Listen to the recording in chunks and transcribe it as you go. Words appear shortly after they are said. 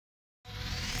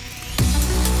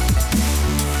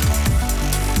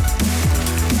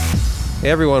Hey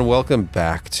everyone, welcome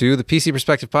back to the PC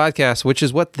Perspective Podcast, which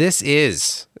is what this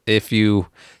is. If you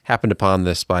happened upon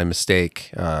this by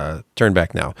mistake, turn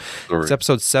back now. Sorry. It's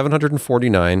episode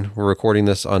 749. We're recording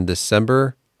this on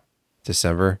November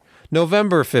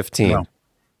 15,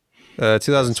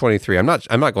 2023. I'm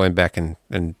not going back and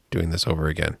doing this over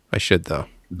again. I should though.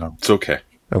 No, it's okay.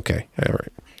 Okay, all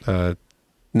right.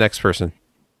 Next person.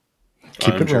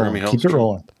 Keep it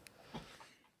rolling.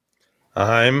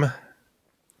 I'm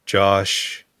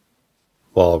Josh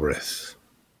Walrath.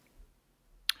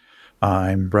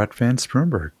 I'm Brett Van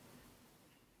Sprumberg.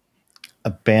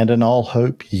 Abandon all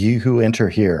hope, you who enter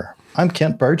here. I'm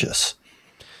Kent Burgess.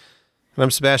 And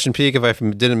I'm Sebastian Peak. If I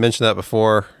didn't mention that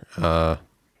before,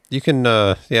 you can,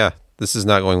 this is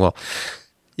not going well.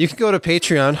 You can go to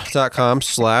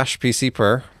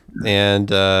patreon.com/PCPer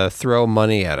and throw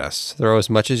money at us. Throw as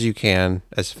much as you can,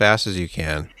 as fast as you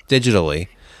can, digitally.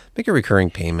 Make a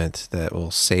recurring payment that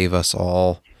will save us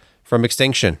all from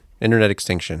extinction, internet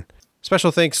extinction.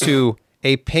 Special thanks to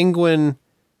A Penguin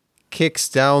Kicks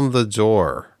Down the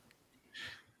Door.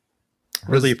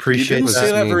 Really appreciate You didn't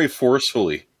say that very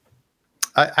forcefully.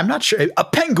 I'm not sure. A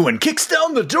penguin kicks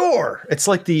down the door. It's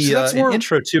like the an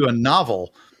intro to a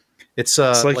novel. It's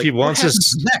like he wants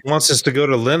us to go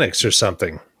to Linux or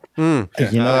something.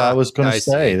 I was going to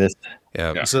say this.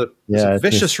 Yeah. It's a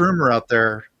vicious rumor out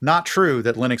there. Not true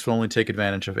that Linux will only take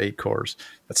advantage of 8 cores.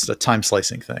 That's a time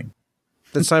slicing thing.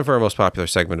 It's time for our most popular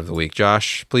segment of the week.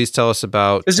 Josh, please tell us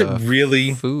about Is it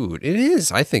really? Food. It is.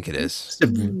 I think it is.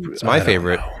 It's my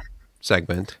favorite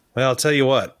segment. Well, I'll tell you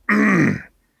what.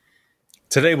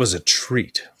 Today was a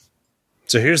treat.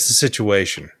 So here's the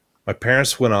situation. My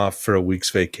parents went off for a week's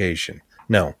vacation.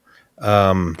 No.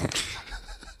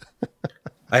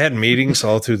 I had meetings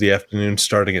all through the afternoon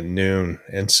starting at noon.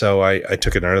 And so I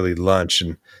took an early lunch.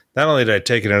 And not only did I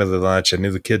take an early lunch, I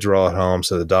knew the kids were all at home,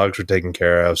 so the dogs were taken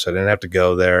care of. So I didn't have to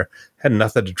go there. Had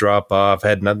nothing to drop off.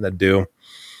 Had nothing to do.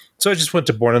 So I just went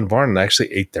to Born in the Barn and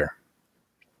actually ate there.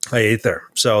 I ate there.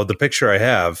 So the picture I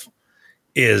have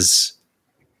is,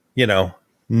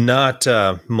 not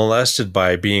molested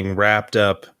by being wrapped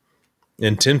up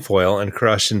in tinfoil and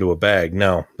crushed into a bag.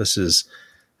 No, this is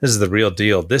the real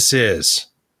deal. This is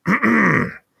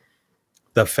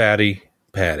the Fatty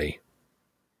Patty.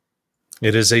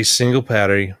 It is a single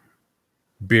patty,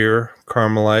 beer,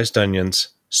 caramelized onions,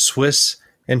 Swiss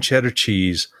and cheddar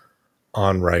cheese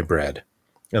on rye bread.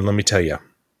 And let me tell you,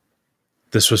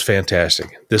 this was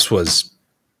fantastic.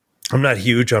 I'm not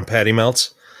huge on patty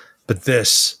melts, but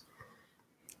this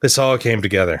all came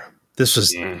together. This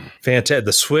was fantastic.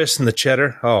 The Swiss and the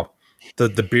cheddar. Oh,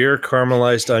 the beer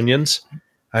caramelized onions.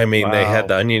 I mean, They had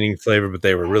the oniony flavor, but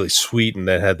they were really sweet, and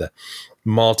they had the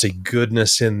malty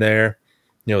goodness in there.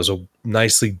 It was a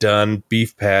nicely done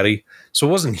beef patty. So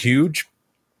it wasn't huge.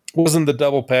 It wasn't the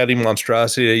double patty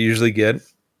monstrosity I usually get.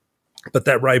 But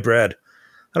that rye bread,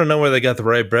 I don't know where they got the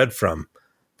rye bread from,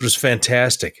 but it was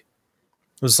fantastic.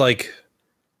 It was like,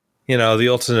 the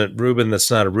ultimate Reuben that's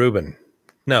not a Reuben.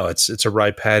 No, it's a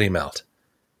rye patty melt.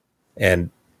 And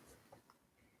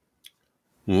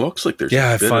Looks like there's I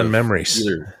have fond memories.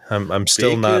 I'm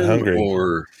still not hungry.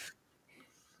 Or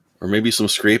maybe some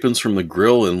scrapings from the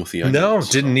grill in with the onions. No,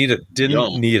 didn't need it.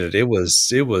 Need it. It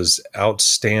was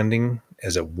outstanding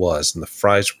as it was, and the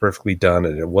fries were perfectly done,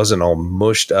 and it wasn't all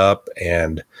mushed up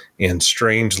and in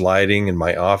strange lighting in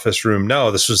my office room.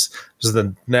 No, this was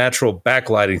the natural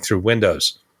backlighting through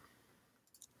windows.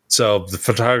 So the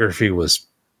photography was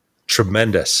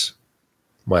tremendous.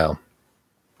 Well,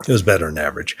 it was better than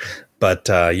average. But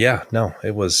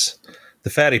it was the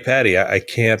Fatty Patty. I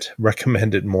can't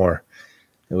recommend it more.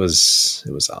 It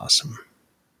was awesome.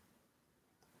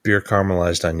 Beer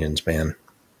caramelized onions, man.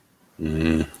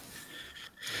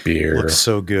 Beer. Looks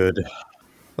so good.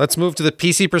 Let's move to the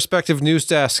PC Perspective News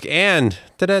Desk and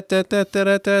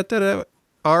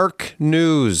ARC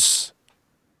News.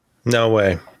 No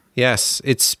way. Yes,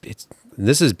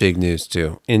 this is big news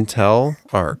too. Intel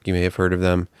ARC, you may have heard of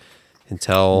them.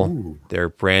 Intel, they're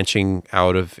branching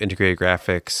out of integrated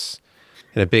graphics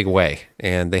in a big way.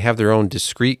 And they have their own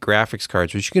discrete graphics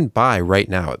cards, which you can buy right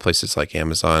now at places like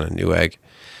Amazon and Newegg.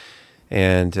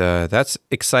 And that's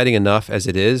exciting enough as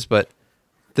it is, but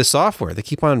the software, they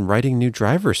keep on writing new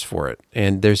drivers for it.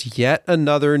 And there's yet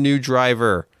another new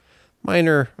driver.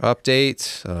 Minor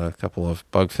update, a couple of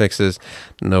bug fixes,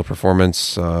 no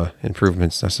performance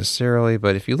improvements necessarily.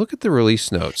 But if you look at the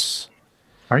release notes...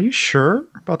 Are you sure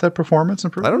about that performance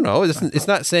improvement? I don't know. It's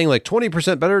not saying like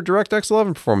 20% better DirectX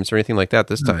 11 performance or anything like that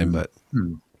this time, but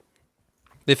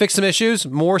they fixed some issues.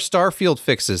 More Starfield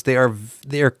fixes. They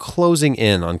are closing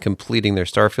in on completing their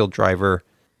Starfield driver.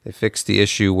 They fixed the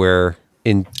issue where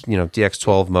in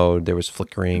DX12 mode, there was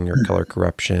flickering or color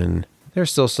corruption.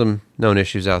 There's still some known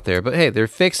issues out there, but hey, they're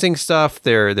fixing stuff.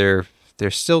 They're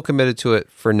still committed to it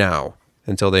for now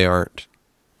until they aren't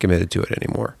committed to it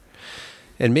anymore.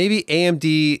 And maybe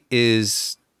AMD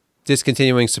is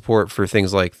discontinuing support for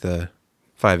things like the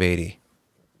 580,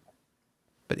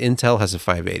 but Intel has a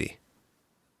 580.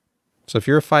 So if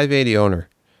you're a 580 owner,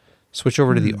 switch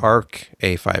over to the Arc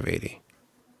A580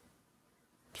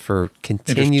 for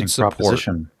continued support.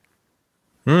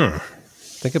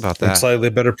 Think about that. And slightly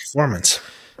better performance.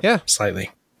 Yeah.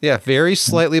 Slightly. Yeah, very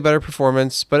slightly better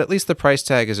performance, but at least the price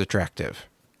tag is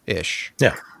attractive-ish.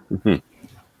 Yeah. Mm-hmm.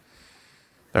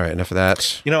 All right, enough of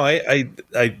that. I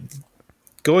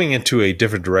going into a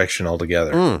different direction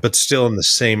altogether, but still in the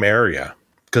same area,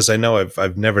 because I know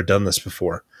I've never done this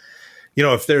before.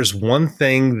 If there's one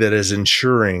thing that is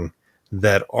ensuring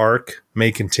that Arc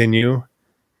may continue,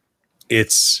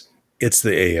 it's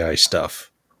the AI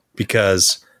stuff,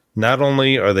 because not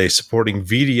only are they supporting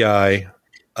VDI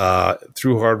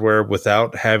through hardware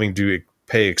without having to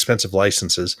pay expensive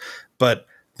licenses, but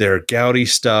their Gaudi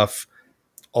stuff,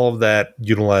 all of that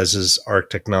utilizes Arc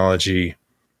technology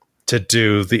to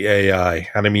do the AI.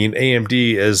 And I mean,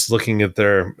 AMD is looking at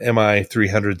their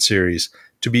MI300 series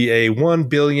to be a $1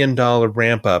 billion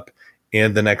ramp up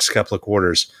in the next couple of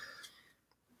quarters.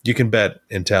 You can bet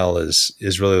Intel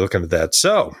is really looking at that.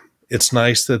 So it's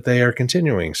nice that they are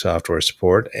continuing software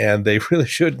support, and they really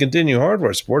should continue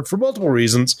hardware support for multiple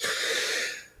reasons.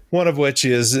 One of which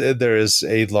is there is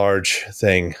a large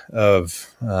thing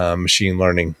of machine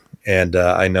learning. And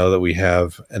I know that we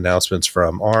have announcements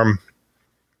from ARM,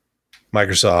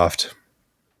 Microsoft,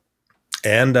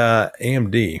 and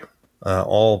AMD,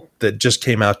 all that just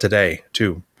came out today,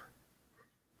 too,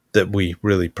 that we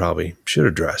really probably should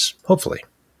address, hopefully.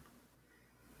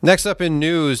 Next up in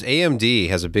news, AMD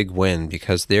has a big win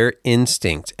because their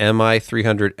Instinct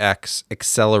MI300X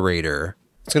accelerator,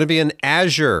 it's going to be an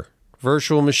Azure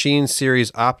virtual machine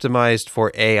series optimized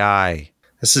for AI.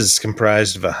 This is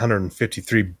comprised of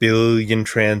 153 billion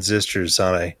transistors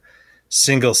on a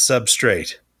single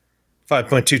substrate,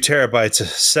 5.2 terabytes a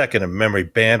second of memory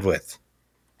bandwidth.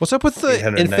 What's up with the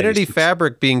Infinity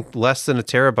Fabric being less than a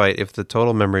terabyte if the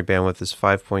total memory bandwidth is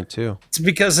 5.2? It's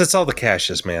because it's all the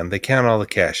caches, man. They count all the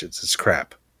caches. It's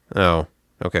crap. Oh,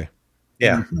 okay.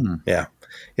 Yeah,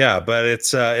 yeah. But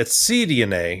it's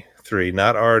cDNA 3,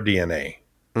 not rDNA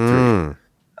 3,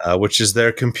 which is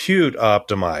their compute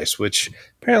optimized, which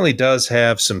apparently does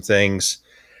have some things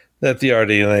that the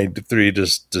rDNA 3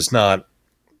 does not.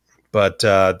 But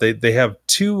they have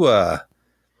two.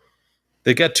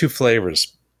 They got two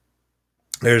flavors.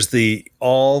 There's the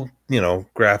all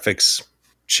graphics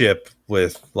chip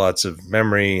with lots of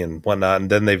memory and whatnot,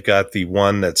 and then they've got the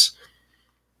one that's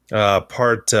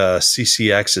part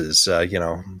CCXs,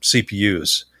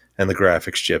 CPUs and the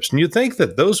graphics chips. And you'd think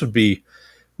that those would be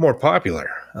more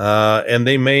popular, and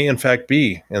they may in fact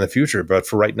be in the future. But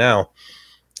for right now,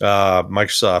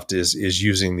 Microsoft is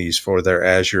using these for their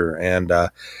Azure, and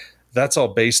that's all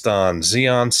based on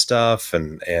Xeon stuff,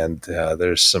 and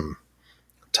there's some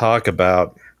talk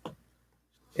about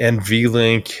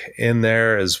NVLink in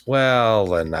there as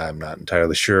well, and I'm not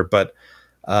entirely sure, but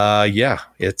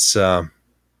it's a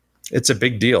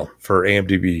big deal for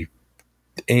AMD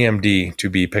to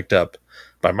be picked up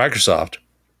by Microsoft.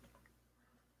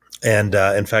 And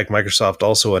in fact, Microsoft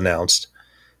also announced.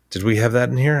 Did we have that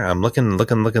in here? I'm looking.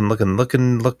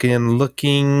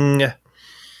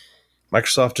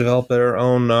 Microsoft developed their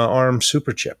own ARM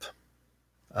superchip,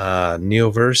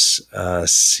 Neoverse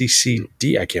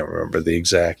CCD. I can't remember the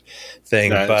exact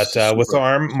thing, but with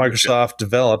ARM, Microsoft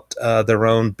developed their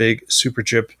own big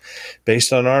superchip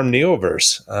based on ARM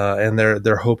Neoverse, and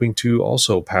they're hoping to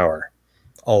also power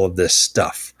all of this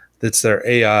stuff. That's their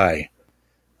AI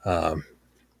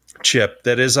chip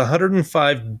that is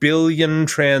 105 billion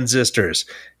transistors.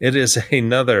 It is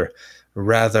another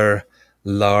rather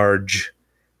large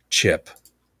chip.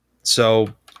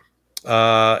 So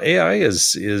AI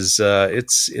is it's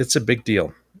a big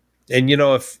deal. And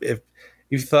if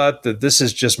you thought that this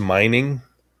is just mining,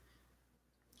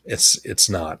 it's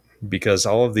not, because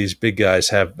all of these big guys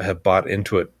have bought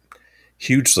into it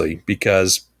hugely,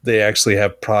 because they actually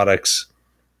have products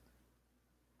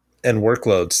and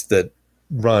workloads that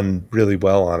run really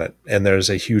well on it, and there's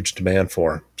a huge demand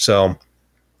for them. So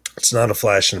it's not a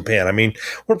flash in the pan. I mean,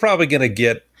 we're probably going to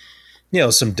get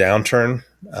some downturn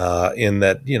in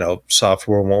that,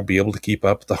 software won't be able to keep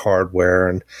up with the hardware,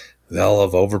 and they'll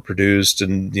have overproduced,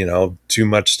 and, too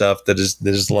much stuff that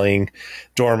is laying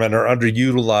dormant or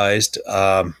underutilized.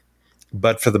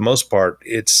 But for the most part,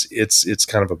 it's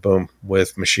kind of a boom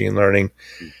with machine learning.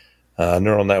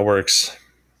 neural networks,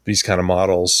 these kind of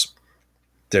models,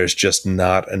 there's just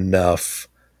not enough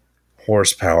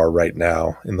horsepower right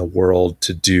now in the world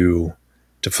to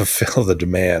fulfill the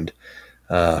demand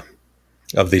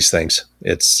of these things.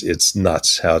 It's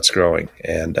nuts how it's growing.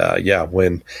 And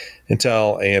when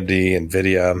Intel, AMD,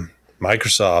 NVIDIA,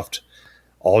 Microsoft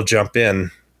all jump in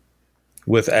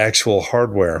with actual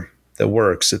hardware that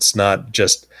works, it's not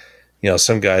just,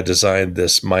 some guy designed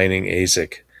this mining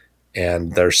ASIC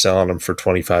and they're selling them for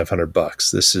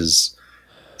 $2,500.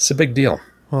 It's a big deal.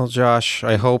 Well, Josh,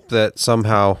 I hope that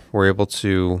somehow we're able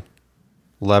to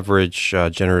leverage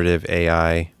generative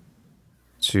AI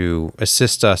to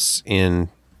assist us in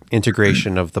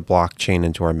integration of the blockchain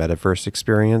into our metaverse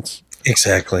experience.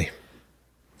 Exactly.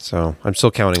 So I'm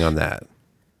still counting on that.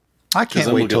 I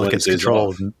can't wait till it gets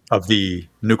control of the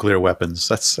nuclear weapons.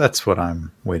 That's what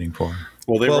I'm waiting for.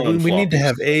 Well, we need to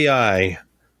have AI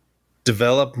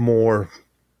develop more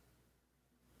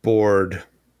board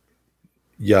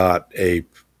yacht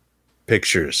ape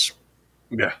pictures.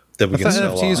 Yeah. That we can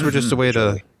sell NFTs were just a way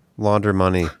to launder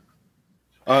money.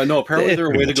 No, apparently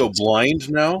they're a way to go blind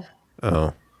now.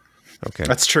 Oh, okay.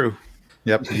 That's true.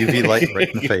 Yep, UV light right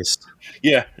in the face.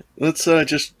 Yeah, let's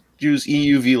just use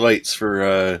EUV lights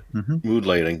for mood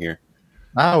lighting here.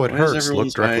 Oh, it hurts.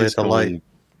 Look directly at the light.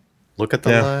 Look at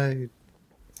the light.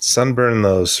 Sunburn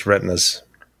those retinas.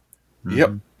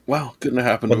 Yep. Wow, couldn't have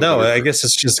happened. Well, no, I guess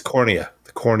it's just cornea.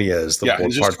 The cornea is the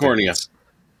it's just cornea.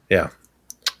 Yeah.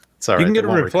 Sorry, you can get it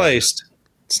replaced.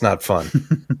 It's not fun.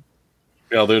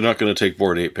 Yeah, they're not going to take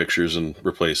board ape pictures in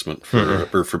replacement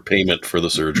for payment for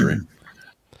the surgery.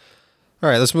 All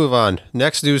right, let's move on.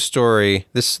 Next news story.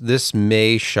 This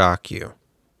may shock you.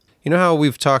 You know how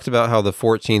we've talked about how the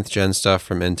 14th gen stuff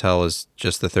from Intel is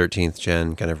just the 13th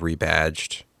gen kind of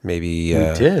rebadged? Maybe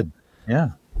we did.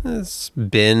 Yeah. It's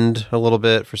binned a little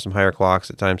bit for some higher clocks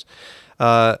at times.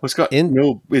 It's got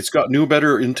new,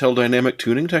 better Intel dynamic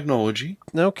tuning technology.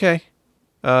 Okay.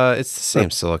 It's the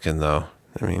same silicon, though.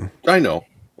 I know.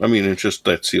 It's just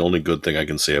that's the only good thing I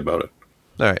can say about it.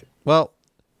 All right. Well,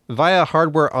 via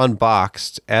Hardware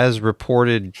Unboxed, as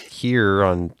reported here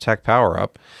on Tech Power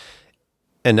Up,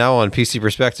 and now on PC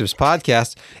Perspectives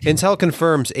podcast, Intel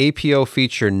confirms APO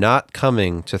feature not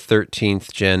coming to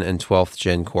 13th gen and 12th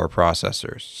gen core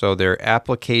processors. So their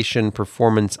application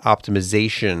performance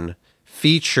optimization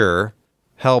feature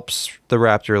helps the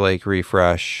Raptor Lake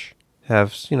refresh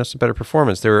have some better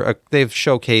performance. They've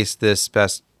showcased this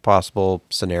best possible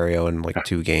scenario in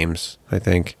 2 games, I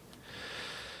think.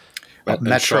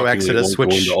 Metro Exodus,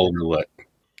 which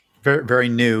very, very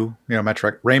new,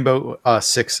 Metro Rainbow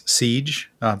Six Siege.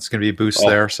 It's going to be a boost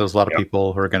there, so there's a lot of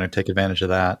people who are going to take advantage of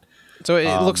that. So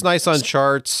it looks nice on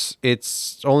charts.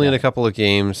 It's only in a couple of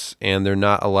games, and they're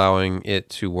not allowing it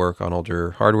to work on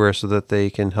older hardware so that they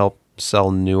can help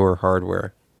sell newer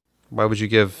hardware. Why would you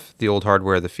give the old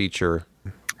hardware the feature?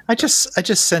 I just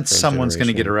sense someone's going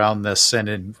to get around this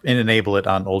and enable it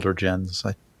on older gens.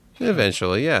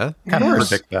 Eventually, yeah. Kind of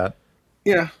predict that.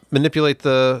 Yeah. Manipulate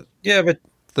the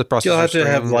processor. You'll have to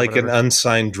have an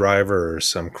unsigned driver or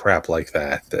some crap like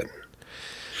that.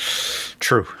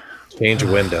 True. Change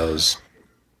Windows.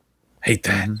 Hate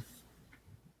that.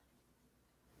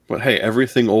 But hey,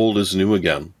 everything old is new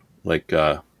again.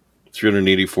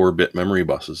 384-bit memory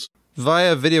buses.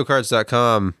 Via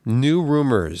videocards.com, new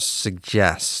rumors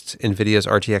suggest NVIDIA's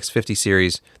RTX 50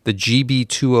 series, the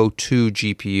GB202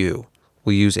 GPU,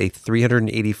 will use a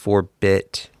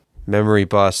 384-bit memory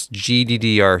bus,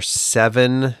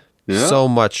 GDDR7, so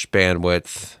much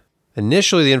bandwidth.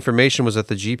 Initially, the information was that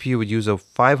the GPU would use a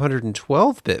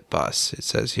 512-bit bus, it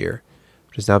says here,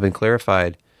 which has now been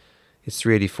clarified. It's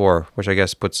 384, which I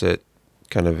guess puts it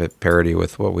kind of at parity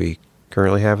with what we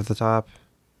currently have at the top.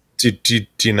 Do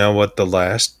you know what the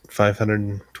last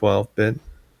 512-bit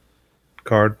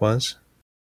card was?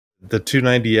 The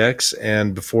 290X,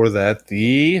 and before that,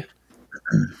 the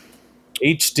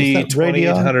HD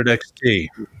 2800 XT.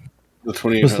 The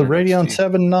 2800 was the Radeon XT.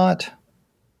 7 not?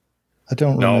 I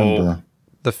don't remember.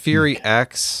 The Fury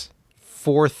X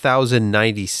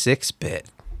 4096-bit.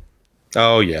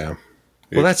 Oh, yeah.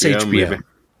 Well, that's HBM.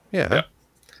 Yeah.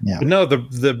 But no,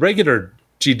 the regular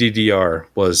GDDR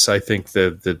was, I think,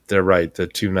 they're right, the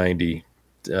 290.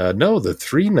 No, the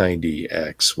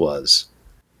 390X was,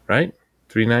 right?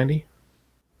 390?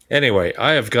 Anyway,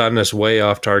 I have gotten us way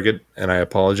off target, and I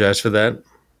apologize for that.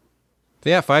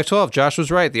 Yeah, 512. Josh was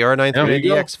right. The R9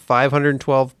 390X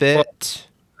 512-bit.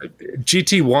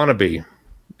 GT Wannabe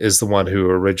is the one who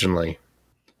originally,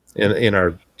 in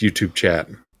our YouTube chat.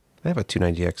 I have a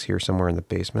 290X here somewhere in the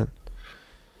basement.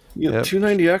 Yeah,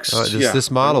 290X.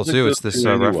 This model, too. It's this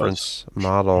reference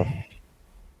model.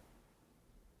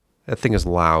 That thing is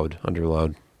loud under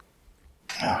load.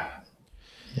 Yeah.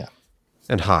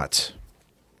 And hot.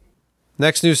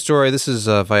 Next news story. This is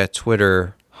via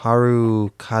Twitter.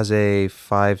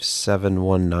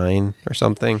 Harukaze5719 or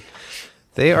something.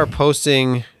 They are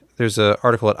posting, there's an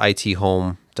article at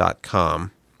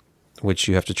ithome.com, which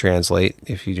you have to translate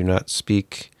if you do not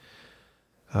speak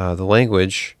the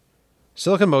language.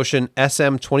 Silicon Motion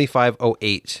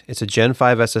SM2508. It's a Gen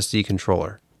 5 SSD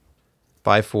controller.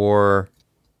 5/4,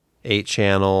 8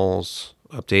 channels,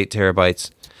 up to 8 terabytes.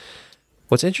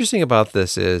 What's interesting about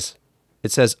this is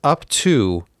it says up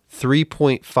to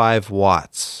 3.5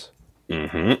 watts.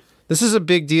 Mm-hmm. This is a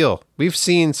big deal. We've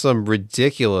seen some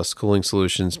ridiculous cooling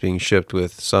solutions being shipped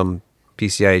with some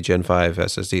PCIe Gen 5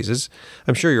 SSDs.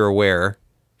 I'm sure you're aware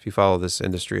if you follow this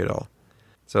industry at all.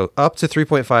 So up to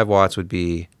 3.5 watts would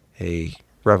be a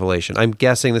revelation. I'm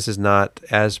guessing this is not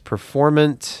as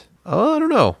performant. Oh, I don't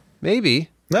know. Maybe.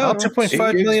 No,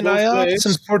 2.5 million IOPS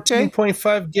and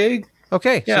 14.5 gig.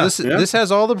 Okay, Yeah, so this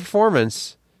has all the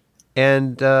performance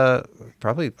and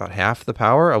probably about half the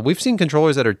power. We've seen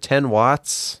controllers that are 10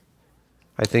 watts.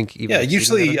 I think.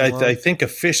 Usually I think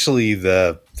officially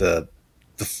the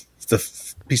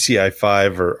PCI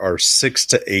 5 are 6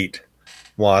 to 8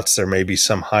 watts. There may be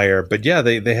some higher, but yeah,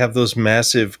 they have those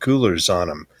massive coolers on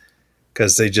them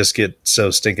because they just get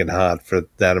so stinking hot for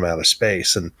that amount of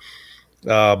space. And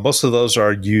most of those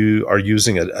are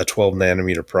using a 12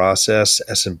 nanometer process.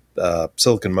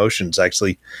 Silicon Motion's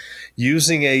actually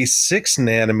using a 6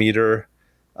 nanometer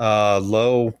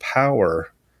low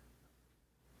power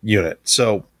unit.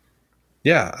 So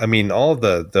yeah, I mean, all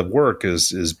the work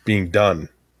is being done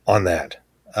on that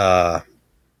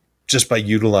just by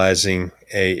utilizing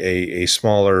a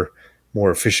smaller,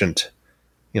 more efficient,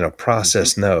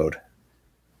 process node.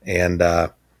 And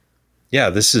yeah,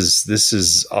 this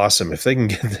is awesome. If they can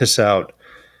get this out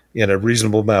in a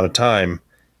reasonable amount of time,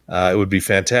 it would be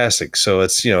fantastic. So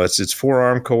it's 4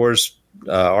 ARM cores,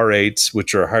 R8s,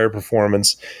 which are higher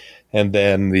performance, and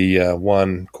then the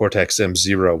one Cortex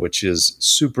M0, which is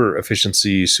super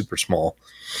efficiency, super small.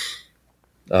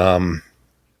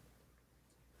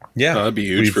 Yeah, that'd be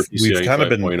huge for PCIe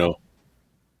 5.0.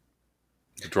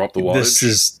 Drop the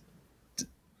wattage.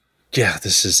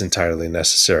 This is entirely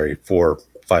necessary for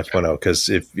 5.0 because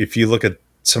if you look at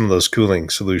some of those cooling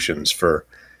solutions for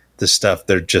this stuff,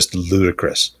 they're just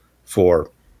ludicrous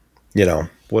for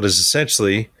what is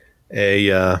essentially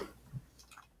a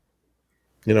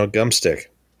gum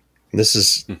stick. This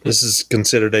is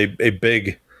considered a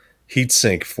big heat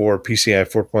sink for PCI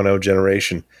 4.0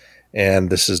 generation, and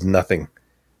this is nothing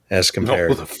as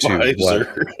compared to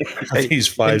what these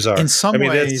fives are. In some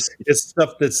ways, it's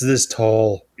stuff that's this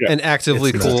tall and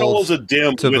actively cooled. As tall as a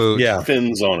dim with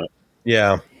fins on it.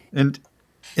 Yeah. And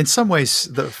in some ways,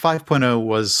 the 5.0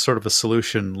 was sort of a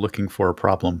solution looking for a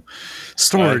problem.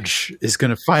 Storage is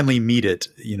going to finally meet it,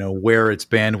 where its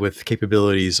bandwidth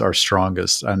capabilities are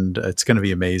strongest, and it's going to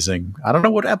be amazing. I don't know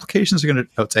what applications are going to...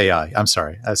 Oh, it's AI. I'm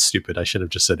sorry. That's stupid. I should have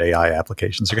just said AI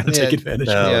applications are going to take advantage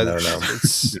of it.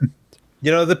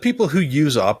 No. The people who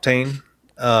use Optane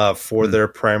for their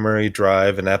primary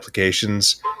drive and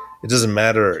applications, it doesn't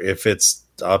matter if it's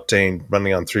Optane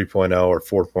running on 3.0 or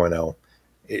 4.0.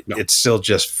 It still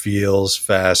just feels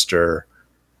faster.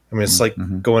 I mean, it's like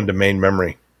going to main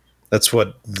memory. That's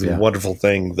what the wonderful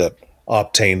thing that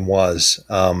Optane was.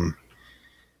 And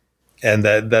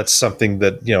that's something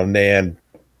that, NAND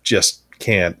just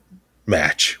can't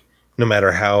match. No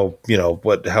matter how,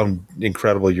 how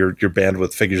incredible your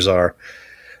bandwidth figures are,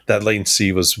 that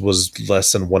latency was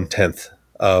less than 1/10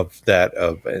 of that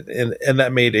and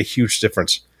that made a huge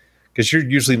difference because you're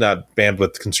usually not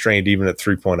bandwidth constrained even at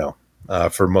 3.0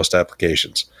 for most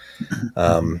applications.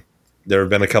 There have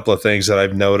been a couple of things that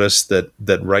I've noticed that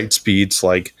write speeds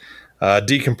like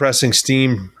decompressing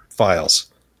Steam files,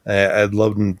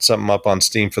 loading something up on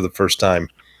Steam for the first time.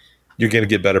 You're going to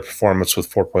get better performance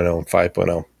with 4.0 and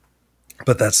 5.0.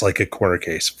 But that's like a corner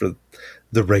case for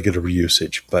the regular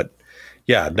usage. But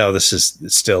yeah, no, this is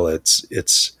still it's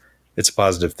a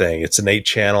positive thing. It's an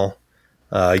 8-channel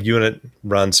unit,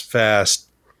 runs fast,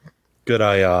 good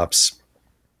IOPS,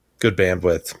 good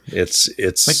bandwidth. It's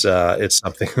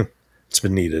something that's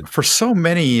been needed for so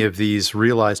many of these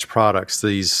realized products.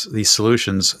 These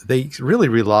solutions, they really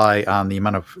rely on the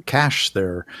amount of cache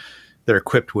they're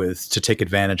equipped with to take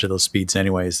advantage of those speeds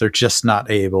anyways. They're just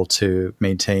not able to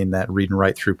maintain that read and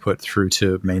write throughput through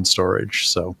to main storage.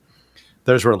 So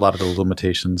there's where a lot of the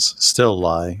limitations still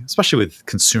lie, especially with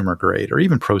consumer grade or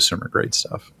even prosumer grade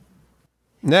stuff.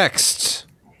 Next,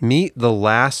 meet the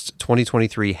last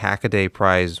 2023 Hackaday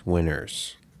Prize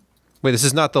winners. Wait, this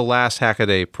is not the last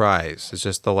Hackaday prize. It's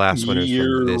just the last winners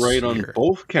You're from this right year. on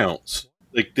both counts.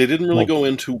 Like, they didn't really go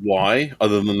into why,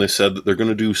 other than they said that they're going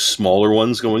to do smaller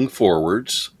ones going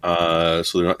forwards, so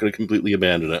they're not going to completely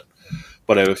abandon it.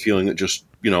 But I have a feeling that just,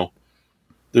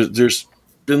 there's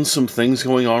been some things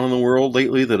going on in the world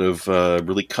lately that have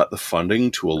really cut the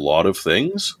funding to a lot of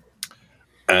things.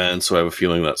 And so I have a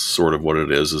feeling that's sort of what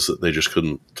it is that they just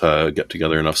couldn't get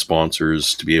together enough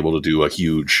sponsors to be able to do a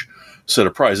huge set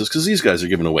of prizes, because these guys are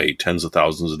giving away tens of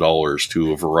thousands of dollars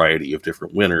to a variety of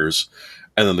different winners.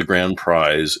 And then the grand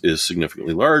prize is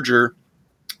significantly larger.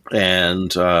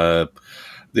 And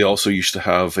they also used to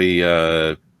have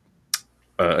a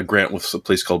grant with a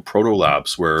place called Proto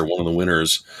Labs, where one of the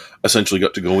winners essentially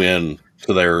got to go in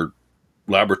to their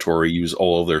laboratory, use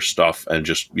all of their stuff, and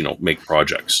just, make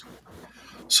projects.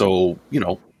 So,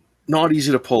 not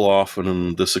easy to pull off. And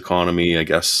in this economy, I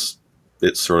guess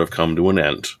it's sort of come to an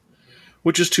end,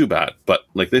 which is too bad. But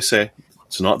like they say,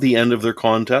 it's not the end of their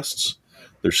contests.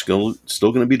 They're still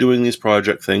going to be doing these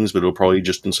project things, but it'll probably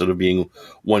just, instead of being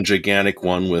one gigantic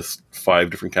one with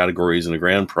 5 different categories and a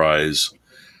grand prize,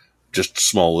 just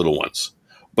small little ones.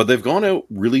 But they've gone out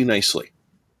really nicely.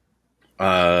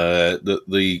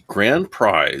 The grand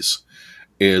prize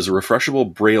is a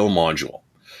refreshable Braille module.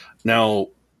 Now,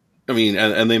 I mean,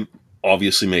 and they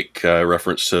obviously make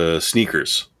reference to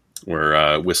Sneakers,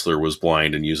 where Whistler was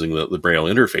blind and using the Braille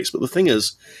interface. But the thing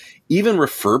is, even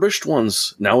refurbished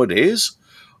ones nowadays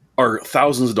are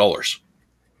thousands of dollars,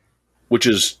 which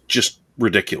is just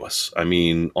ridiculous. I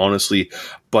mean, honestly,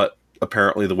 but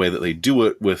apparently the way that they do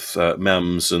it with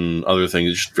MEMS and other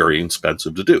things is just very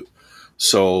expensive to do.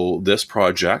 So this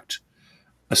project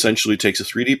essentially takes a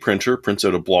 3D printer, prints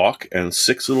out a block and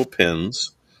 6 little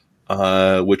pins,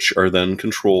 which are then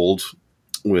controlled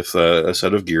with a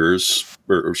set of gears,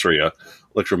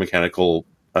 electromechanical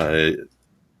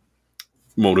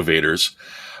motivators.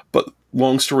 But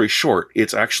long story short,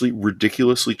 it's actually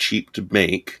ridiculously cheap to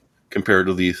make compared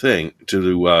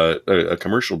to a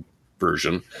commercial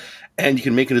version, and you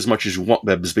can make it as much as you want,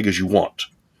 as big as you want.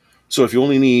 So if you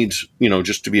only need,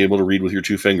 just to be able to read with your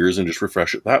 2 fingers and just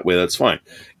refresh it that way, that's fine.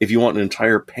 If you want an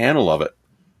entire panel of it,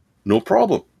 no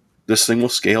problem. This thing will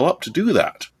scale up to do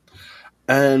that.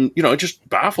 And, it just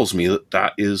baffles me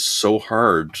that is so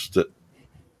hard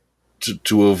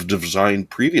to have designed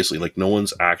previously. Like, no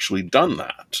one's actually done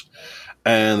that.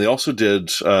 And they also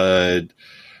did,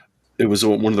 it was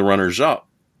one of the runners-up,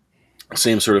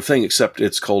 same sort of thing, except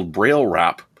it's called Braille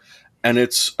Wrap. And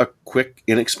it's a quick,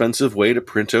 inexpensive way to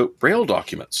print out Braille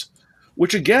documents,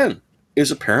 which, again, is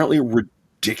apparently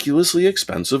ridiculously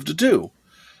expensive to do.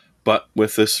 But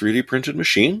with this 3D printed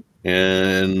machine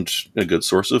and a good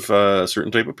source of a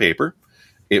certain type of paper,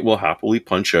 it will happily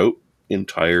punch out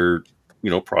entire,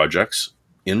 projects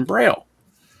in Braille.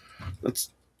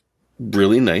 That's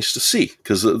really nice to see,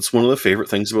 because it's one of the favorite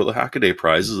things about the Hackaday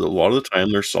Prize is that a lot of the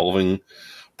time they're solving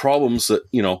problems that,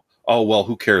 oh, well,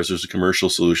 who cares? There's a commercial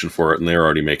solution for it, and they're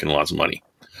already making lots of money.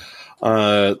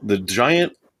 The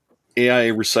giant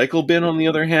AI recycle bin, on the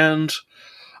other hand,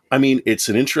 I mean, it's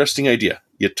an interesting idea.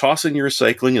 You toss in your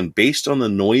recycling, and based on the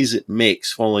noise it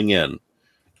makes falling in,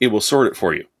 it will sort it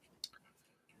for you.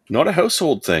 Not a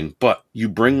household thing, but you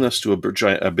bring this to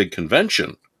a big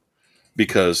convention,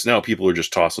 because now people are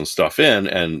just tossing stuff in,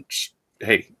 and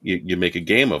hey, you make a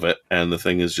game of it, and the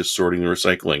thing is just sorting and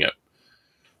recycling it.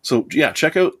 So yeah,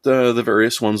 check out the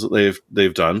various ones that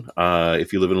they've done.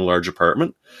 If you live in a large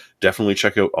apartment, definitely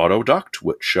check out AutoDuct,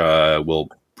 which will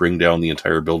bring down the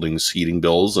entire building's heating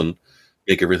bills and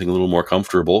make everything a little more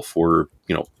comfortable for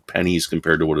pennies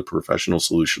compared to what a professional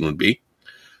solution would be.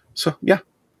 So yeah,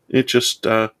 it just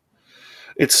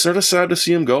it's sort of sad to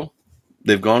see them go.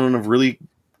 They've gone on a really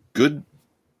good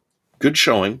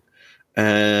showing,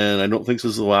 and I don't think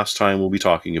this is the last time we'll be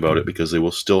talking about it, because they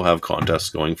will still have contests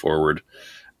going forward.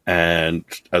 And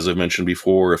as I mentioned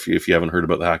before, if you haven't heard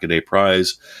about the Hackaday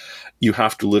Prize, you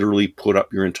have to literally put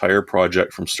up your entire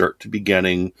project from start to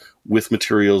beginning with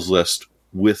materials list,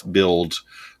 with build.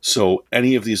 So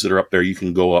any of these that are up there, you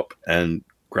can go up and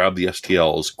grab the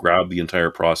STLs, grab the entire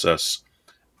process,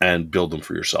 and build them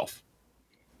for yourself.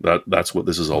 That's what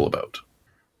this is all about.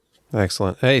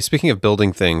 Excellent. Hey, speaking of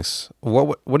building things,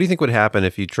 what do you think would happen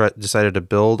if you decided to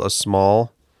build a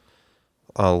small,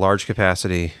 large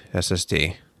capacity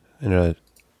SSD in a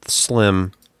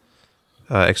slim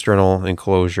external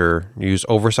enclosure? You use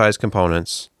oversized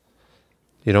components.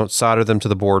 You don't solder them to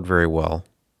the board very well.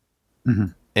 Mm-hmm.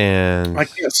 And I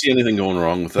can't see anything going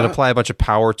wrong with that. Apply a bunch of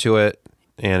power to it.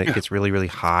 and it gets really, really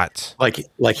hot.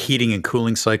 Like heating and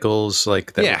cooling cycles,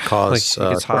 like that would cause like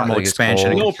it gets hot, thermal it gets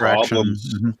expansion and cold. No contraction.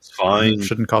 problems. Mhm. It's fine.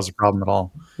 Shouldn't cause a problem at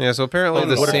all. Yeah, so apparently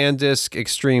the SanDisk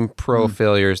Extreme Pro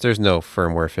failures, there's no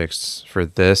firmware fix for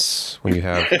this when you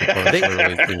have components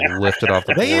literally being lifted off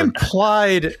the They board.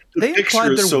 implied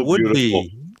picture is there so would beautiful.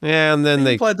 be. Yeah, and then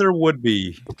They they implied there would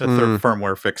be a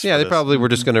firmware fix. yeah, for they this. probably were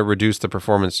just going to reduce the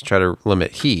performance to try to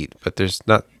limit heat, but there's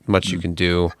not much you can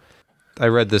do. I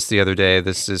read this the other day.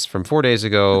 This is from 4 days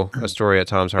ago, a story at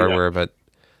Tom's Hardware, but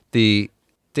the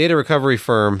data recovery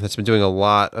firm that's been doing a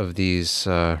lot of these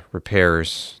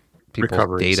repairs, people's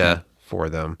Recoveries, data for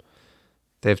them,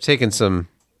 they've taken some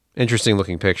interesting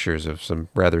looking pictures of some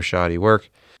rather shoddy work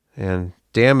and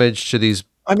damage to these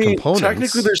components.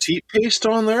 Technically there's heat paste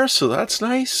on there, so that's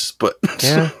nice, but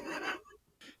Yeah.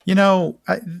 You know,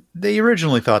 they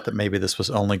originally thought that maybe this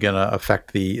was only going to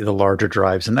affect the larger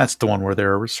drives, and that's the one where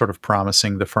they're sort of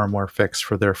promising the firmware fix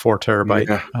for their 4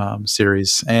 terabyte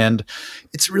series. And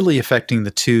it's really affecting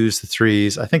the 2s, the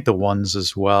 3s, I think the 1s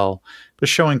as well. They're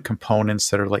showing components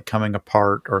that are like coming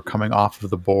apart or coming off of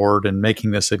the board and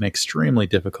making this an extremely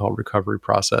difficult recovery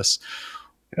process.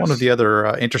 One of the other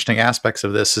interesting aspects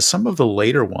of this is some of the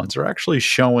later ones are actually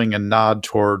showing a nod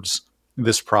towards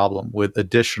this problem with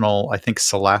additional, I think,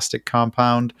 silastic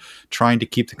compound, trying to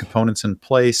keep the components in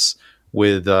place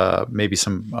with maybe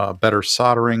some better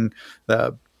soldering.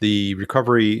 The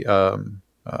recovery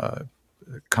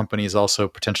company is also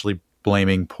potentially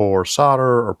blaming poor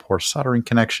solder or poor soldering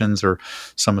connections or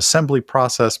some assembly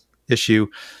process issue.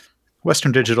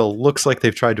 Western Digital looks like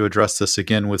they've tried to address this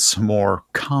again with some more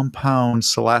compound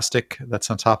silastic that's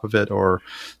on top of it or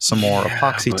some more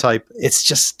epoxy type.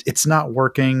 It's not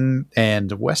working,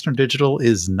 and Western Digital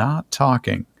is not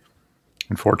talking.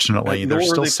 Unfortunately, they're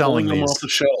still selling them these off the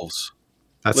shelves.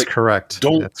 That's correct.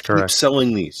 Don't keep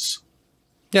selling these.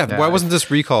 Yeah, why wasn't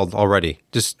this recalled already?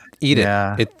 Just eat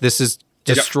it. This is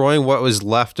destroying what was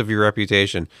left of your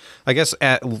reputation. I guess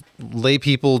lay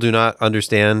people do not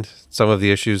understand some of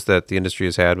the issues that the industry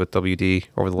has had with WD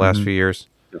over the last few years.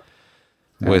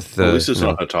 With at least it's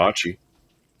not Hitachi.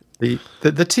 The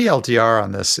TLDR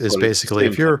on this is basically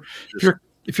if you're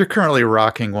currently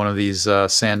rocking one of these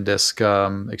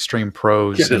SanDisk Extreme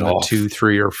Pros in the 2,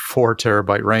 3, or 4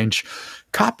 terabyte range,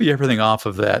 copy everything off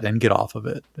of that and get off of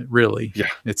it. Really,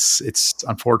 it's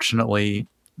unfortunately.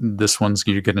 This one's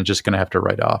you're just gonna have to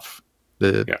write off.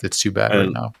 It's too bad right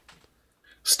now.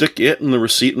 Stick it in the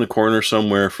receipt in the corner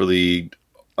somewhere for the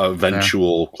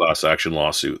eventual class action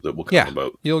lawsuit that will come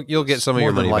about. You'll get some of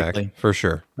your money back for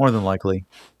sure. More than likely.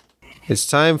 It's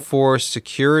time for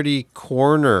Security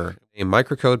Corner. A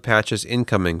microcode patches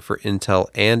incoming for Intel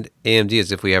and AMD,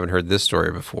 as if we haven't heard this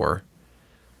story before.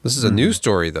 This is a new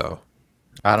story though.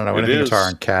 I don't know anything guitar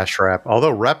and cash wrap.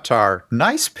 Although Reptar,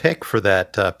 nice pick for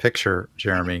that picture,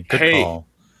 Jeremy. Good call.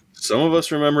 Some of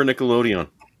us remember Nickelodeon.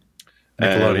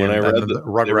 And when I read that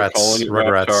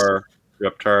Rugrats,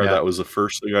 Reptar, that was the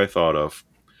first thing I thought of.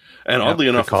 And oddly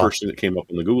enough, the first thing that came up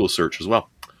in the Google search as well.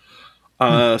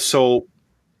 So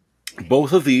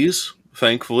both of these,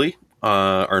 thankfully,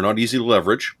 are not easy to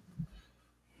leverage.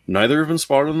 Neither have been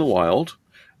spotted in the wild.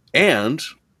 And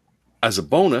as a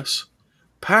bonus,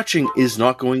 patching is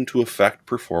not going to affect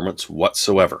performance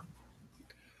whatsoever.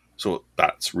 So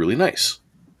that's really nice.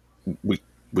 We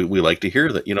like to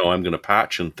hear that, I'm going to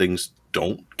patch and things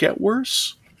don't get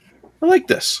worse. I like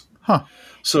this.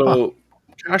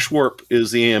 Cache Warp is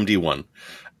the AMD one.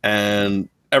 And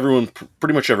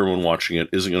pretty much everyone watching it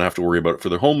isn't going to have to worry about it for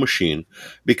their home machine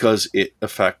because it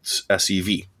affects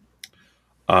SEV.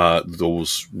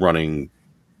 Those running,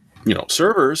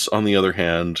 servers, on the other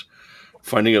hand,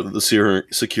 finding out that the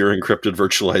secure encrypted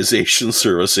virtualization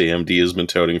service AMD has been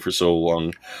touting for so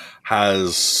long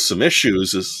has some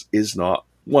issues is not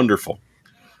wonderful.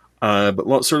 But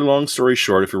long story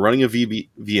short, if you're running a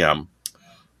VM,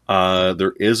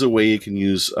 there is a way you can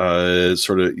use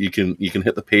you can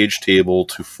hit the page table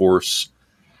to force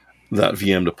that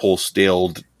VM to pull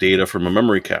stale data from a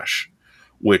memory cache,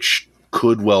 which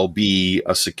could well be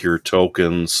a secure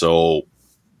token. So,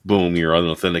 boom, your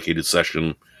unauthenticated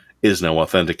session is now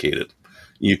authenticated.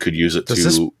 You could use it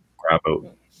to grab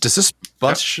out. Does this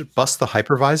bust the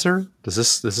hypervisor? Does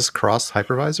this cross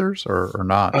hypervisors or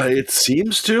not? It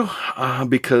seems to,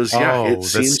 because it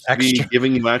seems to be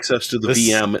giving you access to the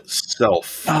VM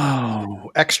itself.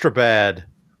 Oh, extra bad.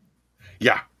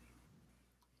 Yeah,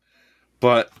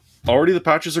 but already the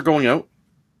patches are going out.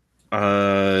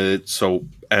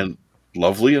 And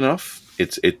lovely enough,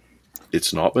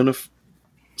 it's not been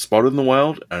spotted in the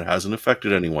wild and hasn't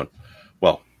affected anyone.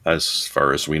 Well, as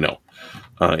far as we know.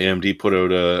 AMD put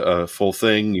out a full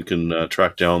thing. You can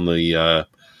track down the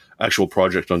actual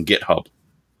project on GitHub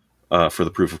for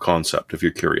the proof of concept if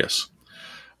you're curious.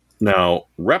 Now,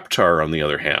 Reptar, on the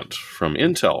other hand, from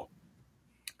Intel,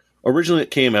 originally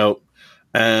it came out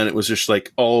and it was just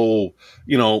like, oh,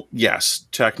 yes,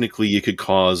 technically you could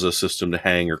cause a system to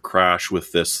hang or crash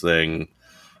with this thing.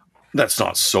 That's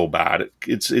not so bad.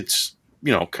 It's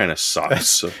kind of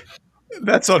sucks.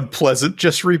 That's unpleasant.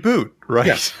 Just reboot, right?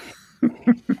 Yeah.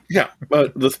 Yeah,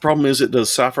 but the problem is it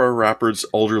does Sapphire Rapids,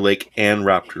 Alder Lake, and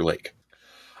Raptor Lake.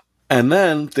 And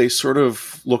then they sort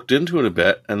of looked into it a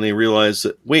bit and they realized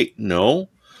that, wait, no,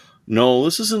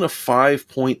 this isn't a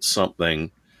 5-point something.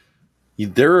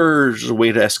 There's a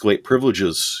way to escalate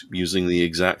privileges using the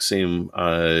exact same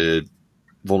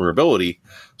vulnerability.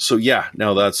 So yeah,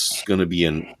 now that's going to be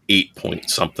an 8-point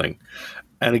something.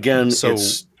 And again, this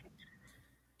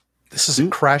is a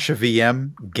crash of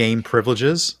VM game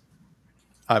privileges.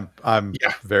 I'm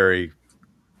very.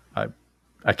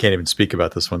 I can't even speak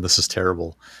about this one. This is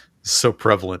terrible. It's so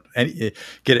prevalent. And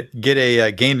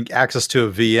gain access to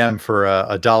a VM for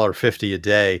 $1.50 a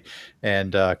day,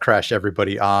 and crash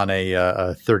everybody on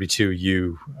a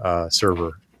 32U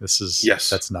server.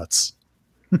 That's nuts.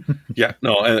 Yeah,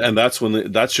 no, and that's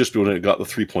just when it got the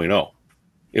 3.0.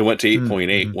 It went to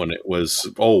 8.8 when it was,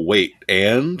 oh wait,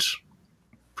 and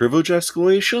privilege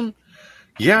escalation?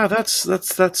 Yeah,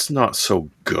 that's not so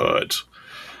good.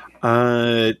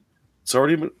 It's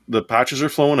already, the patches are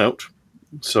flowing out,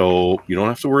 so you don't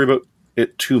have to worry about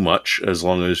it too much as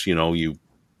long as you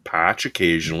patch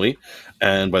occasionally,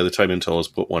 and by the time Intel has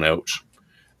put one out,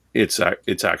 it's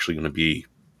actually going to be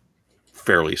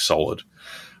fairly solid.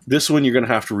 This one you're going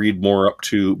to have to read more up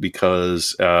to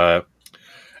because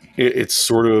it's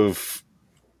sort of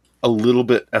a little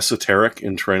bit esoteric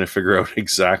in trying to figure out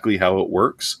exactly how it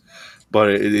works, but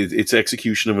it's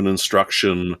execution of an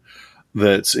instruction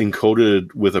that's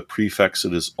encoded with a prefix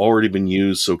that has already been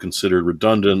used, so considered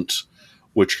redundant,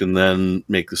 which can then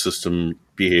make the system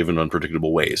behave in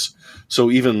unpredictable ways.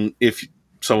 So even if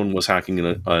someone was hacking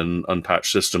an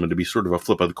unpatched system, it'd be sort of a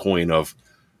flip of the coin of,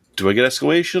 do I get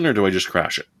escalation or do I just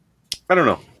crash it? I don't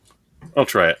know. I'll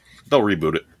try it. They'll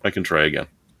reboot it. I can try again.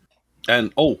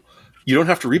 And, you don't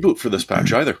have to reboot for this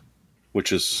patch either,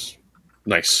 which is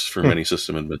nice for many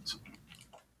system admins.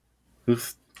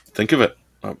 Think of it.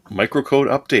 A microcode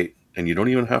update, and you don't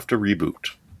even have to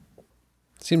reboot.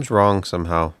 Seems wrong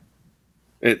somehow.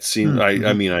 It seems.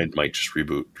 I mean, I might just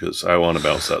reboot because I want to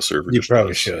bounce that server. You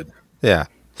probably should. Yeah.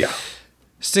 Yeah.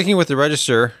 Sticking with the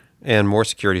register and more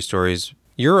security stories,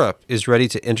 Europe is ready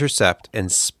to intercept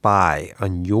and spy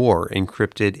on your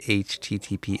encrypted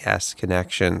HTTPS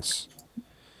connections.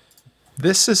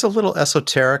 This is a little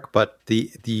esoteric, but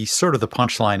the sort of the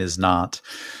punchline is not.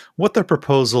 What the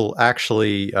proposal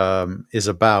actually is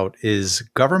about is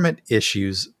government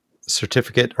issues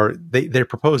certificate, or they're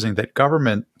proposing that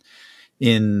government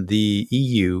in the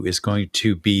EU is going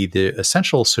to be the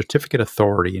essential certificate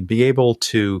authority and be able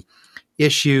to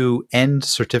issue end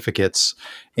certificates,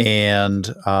 and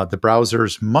the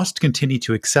browsers must continue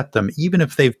to accept them even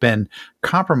if they've been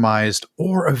compromised,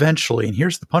 or eventually, and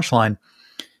here's the punchline,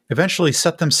 eventually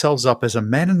set themselves up as a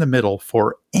man in the middle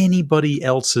for anybody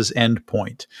else's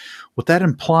endpoint. What that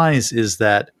implies is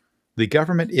that the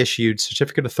government-issued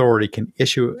certificate authority can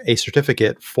issue a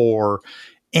certificate for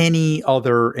any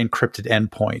other encrypted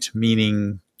endpoint,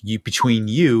 meaning between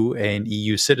you, an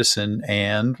EU citizen,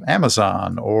 and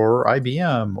Amazon or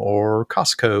IBM or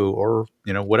Costco or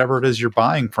whatever it is you're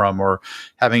buying from or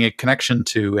having a connection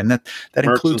to, and that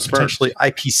includes potentially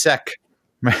IPsec.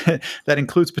 That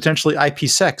includes potentially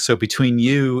IPsec. So between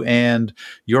you and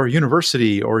your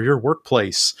university or your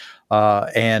workplace,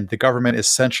 and the government is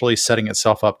essentially setting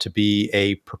itself up to be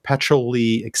a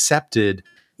perpetually accepted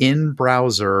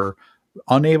in-browser,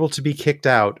 unable to be kicked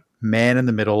out,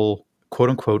 man-in-the-middle,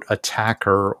 quote-unquote,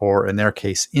 attacker, or in their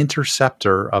case,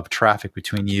 interceptor of traffic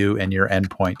between you and your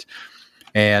endpoint.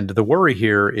 And the worry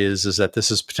here is that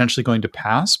this is potentially going to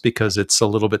pass because it's a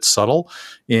little bit subtle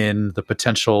in the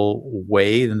potential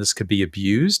way that this could be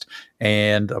abused.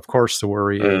 And of course, the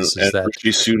worry is that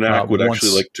Rishi Sunak would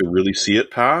actually like to really see it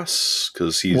pass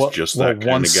because he's that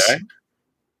kind of guy.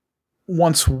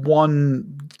 Once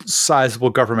one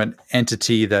sizable government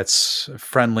entity that's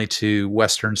friendly to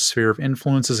Western sphere of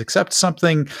influences accepts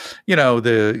something,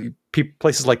 the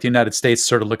places like the United States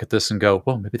sort of look at this and go,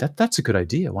 well, maybe that's a good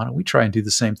idea. Why don't we try and do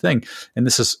the same thing? And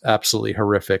this is absolutely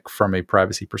horrific from a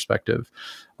privacy perspective.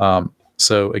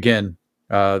 So again,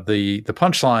 the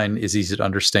punchline is easy to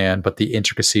understand, but the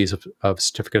intricacies of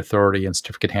certificate authority and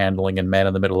certificate handling and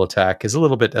man-in-the-middle attack is a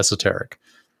little bit esoteric.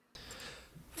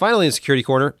 Finally, in Security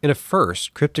Corner, in a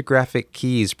first, cryptographic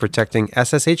keys protecting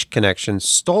SSH connections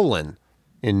stolen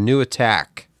in new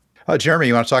attack. Jeremy,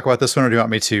 you want to talk about this one, or do you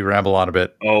want me to ramble on a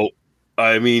bit? Oh,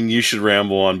 I mean, you should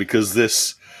ramble on because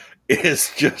this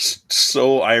is just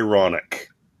so ironic.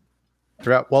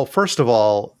 Well, first of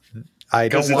all, I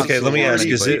don't want. Okay, let me ask: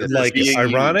 is it like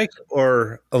ironic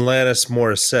or Alanis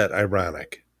Morissette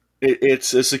ironic?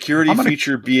 It's a security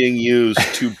feature being used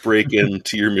to break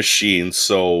into your machine,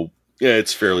 so yeah,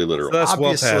 it's fairly literal. So that's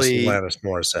obviously, well past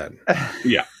Alanis Morissette.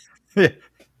 Yeah.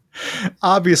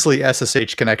 Obviously,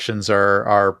 SSH connections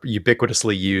are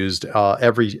ubiquitously used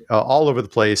all over the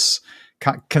place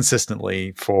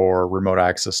consistently for remote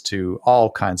access to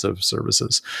all kinds of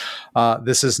services.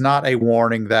 This is not a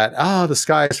warning that the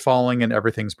sky is falling and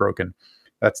everything's broken.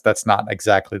 That's not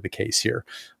exactly the case here.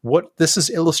 What this is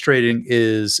illustrating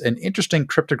is an interesting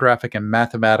cryptographic and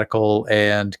mathematical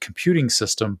and computing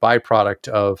system byproduct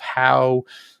of how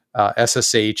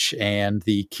SSH and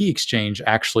the key exchange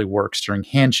actually works during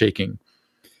handshaking.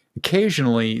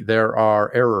 Occasionally, there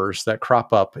are errors that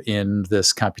crop up in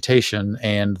this computation,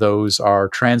 and those are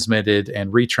transmitted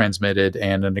and retransmitted,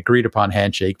 and an agreed-upon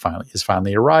handshake is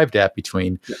finally arrived at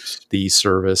between the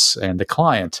service and the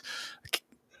client.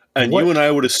 And you and I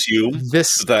would assume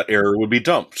that error would be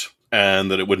dumped,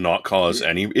 and that it would not cause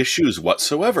any issues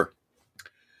whatsoever.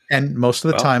 And most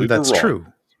of the time, that's true.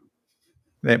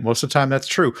 Most of the time, that's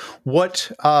true.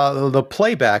 What the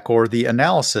playback or the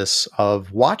analysis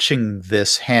of watching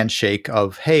this handshake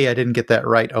of, hey, I didn't get that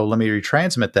right. Oh, let me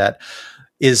retransmit that,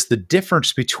 is the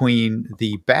difference between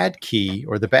the bad key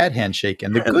or the bad handshake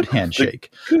and the good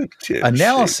handshake.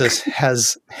 Analysis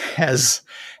has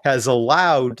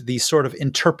allowed the sort of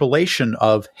interpolation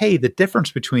of, hey, the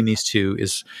difference between these two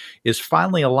is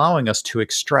finally allowing us to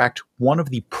extract one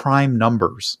of the prime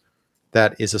numbers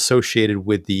that is associated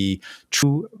with the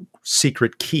true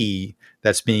secret key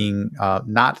that's being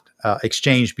not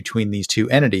exchanged between these two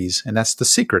entities. And that's the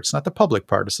secret. It's not the public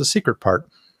part. It's the secret part.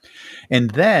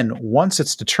 And then once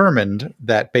it's determined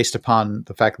that based upon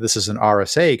the fact that this is an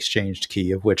RSA exchanged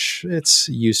key, of which it's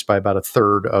used by about a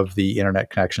third of the internet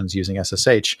connections using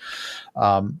SSH,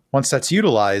 once that's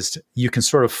utilized, you can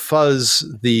sort of fuzz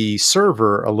the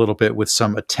server a little bit with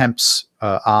some attempts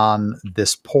on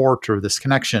this port or this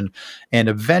connection, and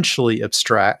eventually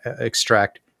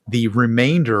extract the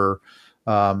remainder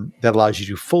that allows you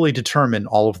to fully determine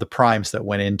all of the primes that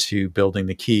went into building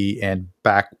the key and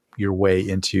back your way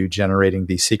into generating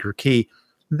the secret key.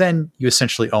 Then you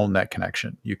essentially own that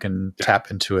connection. You can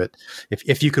tap into it.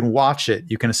 If you can watch it,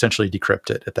 you can essentially decrypt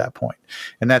it at that point.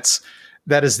 And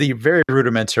that is the very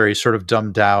rudimentary, sort of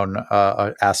dumbed down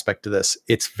aspect of this.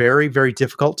 It's very, very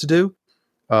difficult to do.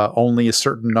 Only a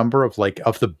certain number of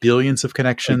the billions of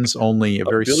connections, only a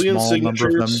very small number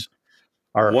of them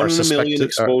are suspected. 1 in a million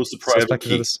expose the private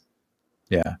key.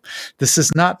 Yeah, this is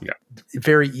not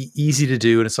very easy to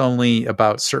do, and it's only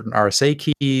about certain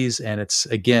RSA keys. And it's,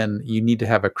 again, you need to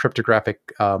have a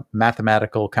cryptographic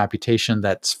mathematical computation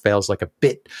that fails like a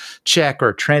bit check or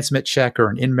a transmit check or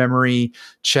an in-memory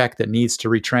check that needs to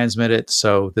retransmit it.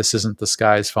 So this isn't the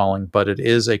sky's falling, but it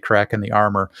is a crack in the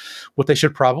armor. What they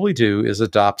should probably do is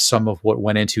adopt some of what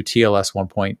went into TLS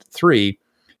 1.3.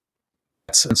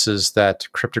 Senses that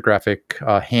cryptographic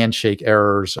handshake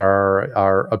errors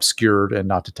are obscured and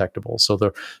not detectable. So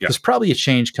there's probably a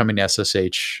change coming to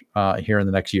SSH here in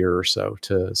the next year or so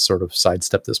to sort of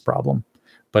sidestep this problem.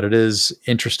 But it is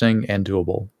interesting and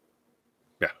doable.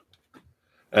 Yeah.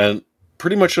 And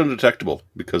pretty much undetectable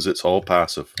because it's all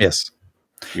passive. Yes.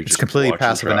 It's completely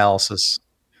passive analysis.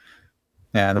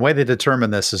 And the way they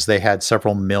determined this is they had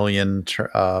several million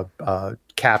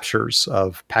captures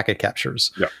of packet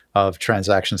captures of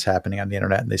transactions happening on the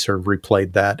internet, and they sort of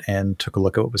replayed that and took a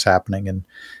look at what was happening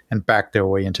and backed their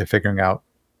way into figuring out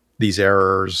these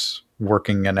errors,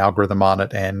 working an algorithm on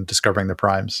it, and discovering the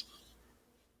primes.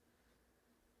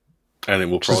 And it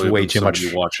will probably way too much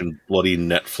watching bloody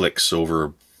Netflix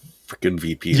over freaking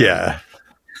VPN. Yeah.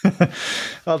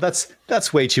 Well,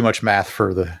 that's way too much math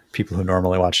for the people who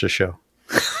normally watch this show.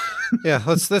 Yeah,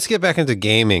 let's get back into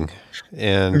gaming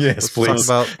and let's talk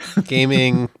about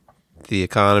gaming, the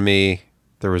economy,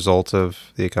 the result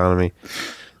of the economy.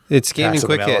 It's gaming Passive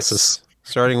quick analysis. hits,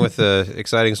 starting with the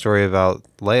exciting story about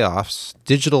layoffs.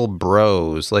 Digital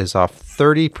Bros lays off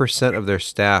 30% of their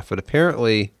staff, but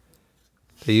apparently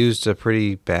they used a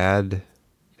pretty bad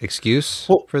excuse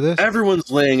for this. Everyone's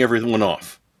laying everyone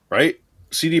off, right?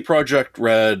 CD Projekt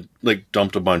Red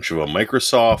dumped a bunch of them.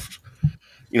 Microsoft,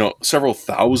 several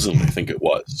thousand, I think it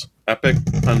was. Epic,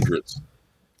 hundreds.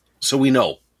 So we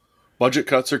know budget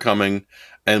cuts are coming,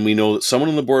 and we know that someone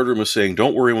in the boardroom is saying,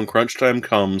 don't worry, when crunch time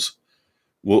comes,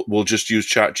 We'll just use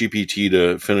ChatGPT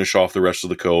to finish off the rest of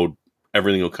the code.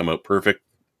 Everything will come out perfect.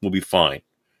 We'll be fine.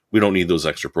 We don't need those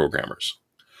extra programmers.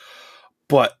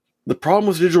 But the problem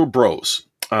with Digital Bros,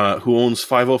 who owns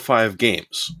 505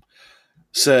 Games,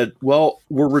 said, well,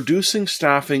 we're reducing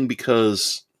staffing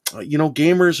because,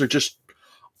 gamers are just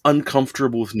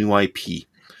uncomfortable with new IP.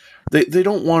 They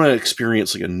don't want to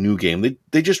experience like a new game.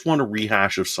 They just want a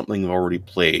rehash of something they've already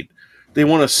played. They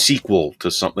want a sequel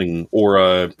to something or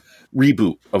a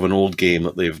reboot of an old game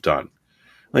that they've done.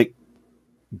 Like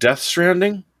Death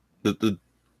Stranding, the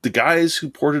guys who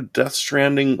ported Death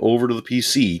Stranding over to the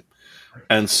PC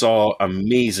and saw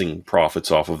amazing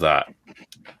profits off of that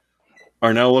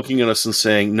are now looking at us and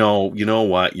saying, no, you know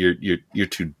what? You're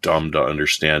too dumb to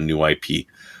understand new IP.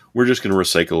 We're just going to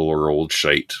recycle our old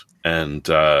shite and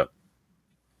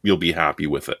you'll be happy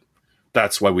with it.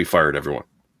 That's why we fired everyone.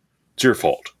 It's your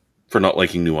fault for not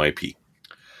liking new IP.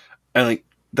 And like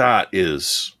that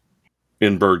is,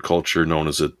 in bird culture, known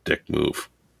as a dick move.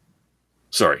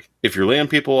 Sorry. If you're laying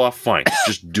people off, fine.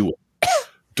 Just do it.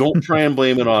 Don't try and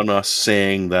blame it on us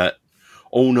saying that,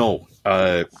 oh no,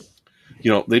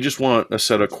 they just want a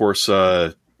set of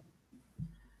Corsa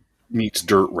meets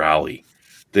Dirt Rally.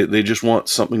 They just want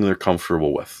something they're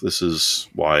comfortable with. This is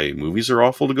why movies are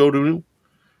awful to go to.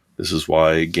 This is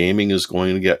why gaming is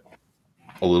going to get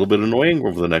a little bit annoying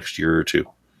over the next year or two.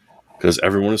 Because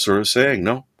everyone is sort of saying,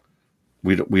 no,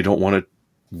 we don't want to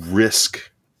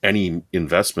risk any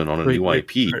investment on a new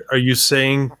IP. Are you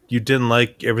saying you didn't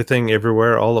like Everything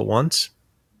Everywhere All at Once?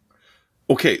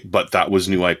 Okay, but that was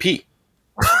new IP.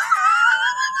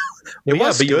 It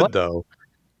was good, though.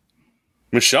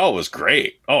 Michelle was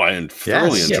great. Oh, I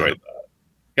thoroughly enjoyed that.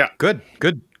 Yeah.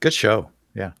 Good show.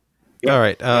 Yeah. All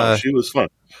right. She was fun.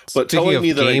 But telling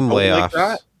me that I don't like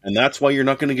that, and that's why you're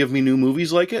not going to give me new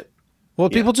movies like it? Well,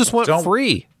 people just want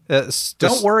free.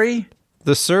 Don't worry.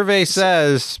 The survey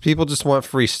says people just want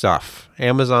free stuff.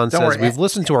 Amazon says we've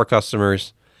listened to our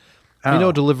customers. We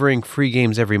know delivering free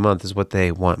games every month is what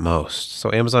they want most.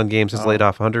 So Amazon Games has laid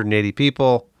off 180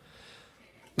 people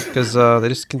because they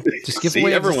just give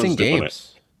away existing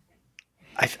games.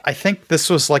 I think this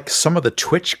was like some of the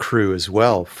Twitch crew as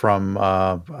well from,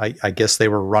 I guess they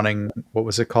were running, what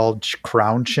was it called?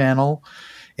 Crown Channel.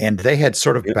 And they had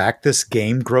sort of backed this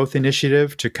game growth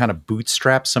initiative to kind of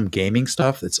bootstrap some gaming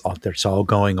stuff. It's all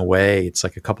going away. It's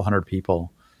like a couple hundred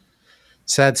people.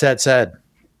 Sad.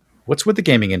 What's with the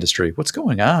gaming industry? What's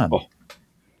going on? Oh.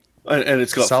 And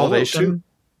it's got Salvation. Fallout too.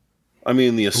 I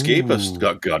mean, The Escapist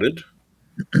got gutted.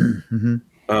 Mm-hmm.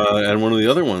 And one of the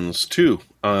other ones too.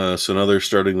 So now they're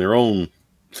starting their own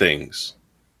things.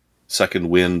 Second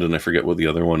Wind, and I forget what the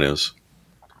other one is.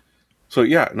 So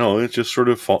yeah, no, it's just sort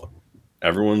of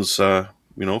everyone's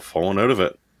falling out of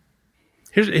it.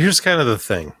 Here's kind of the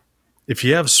thing. If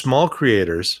you have small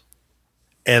creators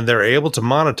and they're able to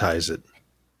monetize it,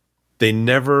 they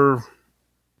never,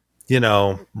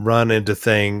 run into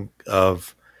thing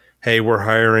of, hey, we're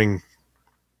hiring,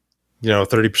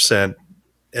 30%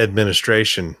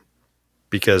 administration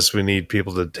because we need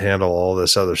people to handle all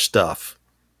this other stuff.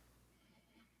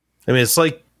 I mean, it's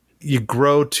like you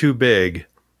grow too big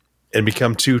and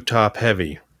become too top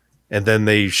heavy, and then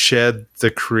they shed the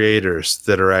creators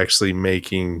that are actually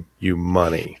making you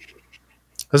money.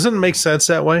 Doesn't it make sense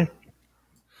that way?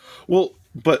 Well,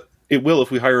 but it will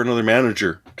if we hire another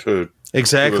manager to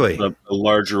exactly give a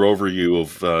larger overview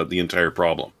of the entire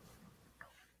problem,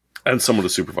 and someone to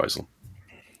supervise them.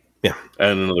 Yeah,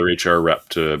 and another HR rep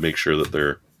to make sure that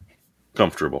they're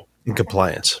comfortable in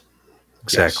compliance.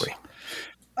 Exactly. Yes.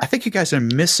 I think you guys are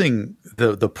missing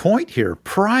the point here.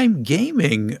 Prime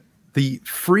Gaming, the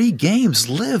free games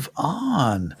live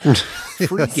on.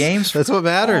 Free games. That's what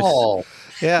matters. All.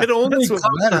 Yeah, it only costs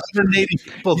 180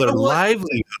 people their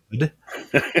livelihood.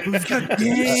 We've got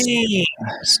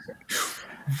games.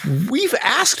 We've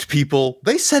asked people.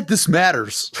 They said this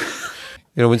matters.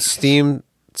 When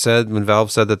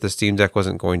Valve said that the Steam Deck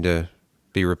wasn't going to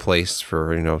be replaced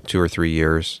for 2 or 3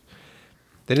 years,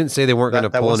 they didn't say they weren't going to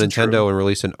pull a Nintendo and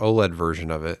release an OLED version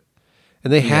of it,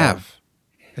 and they have.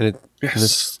 And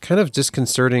it's kind of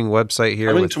disconcerting website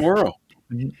here. Coming tomorrow.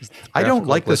 I don't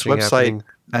like this website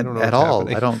at all.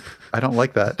 I don't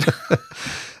like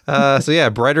that. So yeah,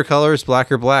 brighter colors,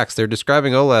 blacker blacks. They're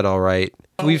describing OLED all right.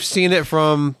 We've seen it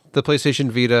from the PlayStation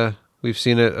Vita. We've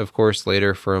seen it, of course,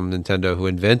 later from Nintendo, who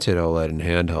invented OLED in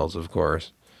handhelds, of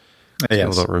course.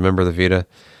 People don't remember the Vita.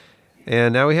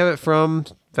 And now we have it from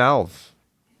Valve,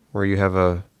 where you have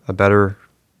a better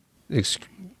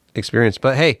experience.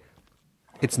 But hey,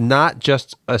 it's not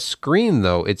just a screen,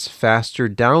 though. It's faster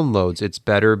downloads. It's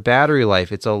better battery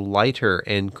life. It's a lighter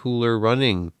and cooler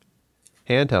running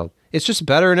handheld. It's just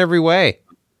better in every way.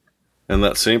 And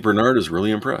that Saint Bernard is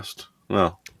really impressed.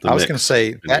 Well, I was going to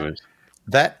say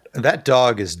that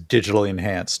dog is digitally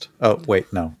enhanced. Oh,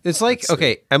 wait, no. It's like,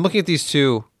 okay, I'm looking at these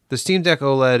two. The Steam Deck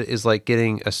OLED is like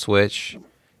getting a Switch,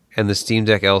 and the Steam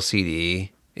Deck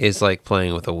LCD is like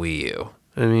playing with a Wii U.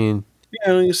 I mean,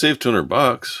 yeah, you save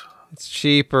 $200. it's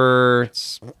cheaper,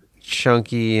 it's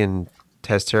chunky, and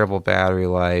has terrible battery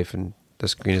life, and the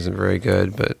screen isn't very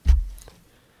good, but...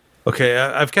 Okay,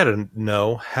 I've got to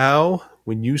know how,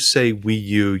 when you say Wii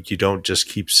U, you don't just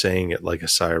keep saying it like a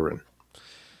siren.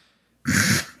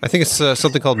 I think it's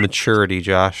something called maturity,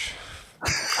 Josh.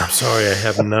 I'm sorry, I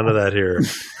have none of that here.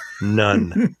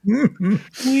 None.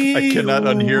 I cannot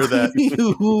unhear that.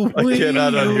 I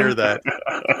cannot unhear that.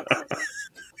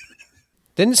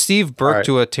 Didn't Steve Burke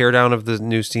do a teardown of the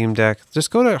new Steam Deck?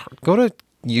 Just go to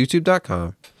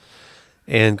youtube.com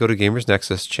and go to Gamers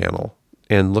Nexus channel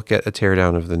and look at a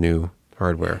teardown of the new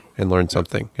hardware and learn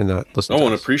something and not listen to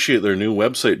and us. appreciate their new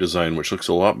website design, which looks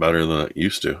a lot better than it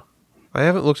used to. I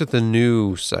haven't looked at the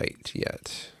new site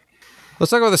yet. Let's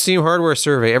talk about the Steam hardware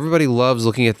survey. Everybody loves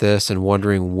looking at this and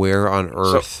wondering where on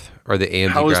earth are the AMD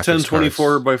how is graphics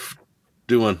 1024 cards.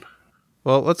 doing?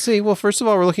 Well, let's see. Well, first of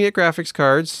all, we're looking at graphics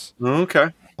cards. Okay.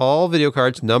 All video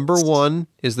cards. Number one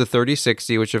is the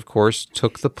 3060, which of course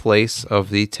took the place of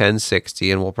the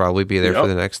 1060 and will probably be there for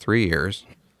the next 3 years.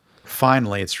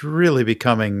 Finally, it's really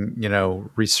becoming,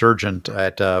 resurgent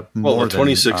at more the than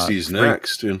 2060 is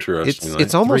next. Interesting.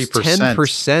 It's almost 3%.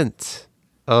 10%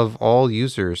 of all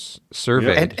users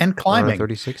surveyed and climbing.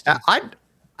 3060.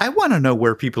 I want to know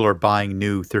where people are buying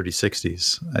new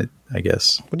 3060s. I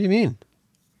guess. What do you mean?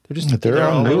 They're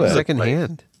all new second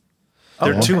hand.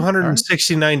 They're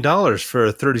 $269 for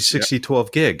a 3060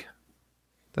 12 gig.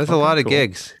 That's a lot of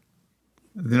gigs.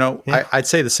 I'd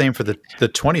say the same for the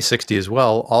 2060 as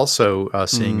well. Also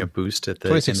seeing a boost at the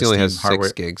 2060 in the only has hardware.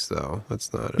 6 gigs though.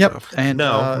 That's not Yep. enough. And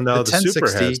No, the Super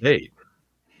 1060 has 8.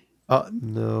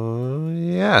 No,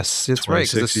 yes, it's right.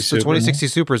 'Cause the 2060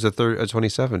 Super is a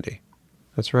 2070.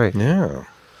 That's right. Yeah.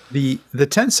 The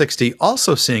 1060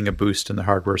 also seeing a boost in the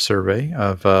hardware survey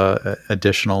of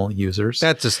additional users.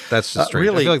 That's just strange.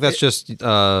 really, I feel like that's just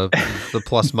the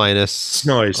plus minus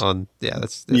noise. on. Yeah,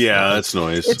 that's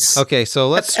noise. Okay, so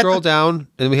let's scroll down,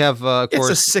 and we have of it's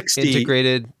course a 60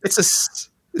 integrated. It's a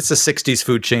 60s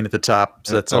food chain at the top.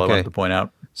 So that's all I wanted to point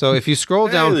out. So if you scroll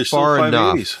down there's still far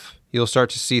 580s. enough, you'll start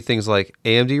to see things like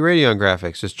AMD Radeon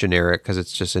graphics, just generic because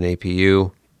it's just an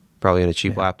APU, probably in a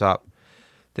cheap laptop.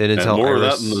 Then And Intel more of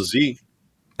that Iris in the Z.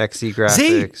 XE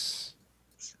graphics.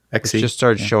 It XE. just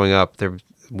started showing up. They're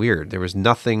weird. There was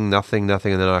nothing, and then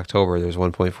in October there was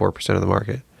 1.4% of the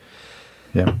market.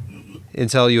 Yeah.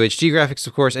 Intel UHD graphics,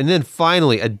 of course, and then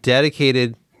finally a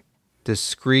dedicated,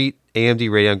 discrete AMD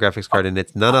Radeon graphics card, and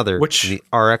it's none other than the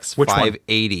RX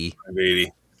 580.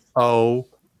 580.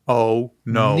 Oh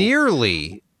no!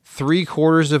 Nearly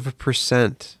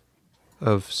 0.75%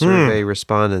 of survey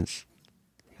respondents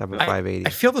have a 580. I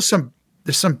feel there's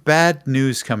some bad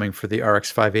news coming for the RX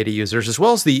 580 users as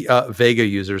well as the Vega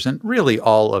users, and really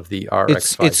all of the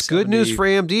RX. It's good news for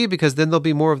AMD because then there'll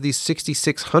be more of these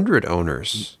 6600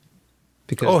 owners.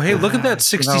 Because hey, look at that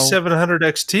 6700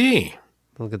 XT.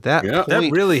 Look at that. Yeah.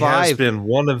 That really has been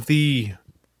one of the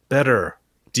better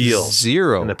deals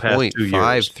in the past 2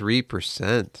 years.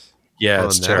 0.53%. Yeah,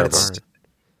 it's terrible.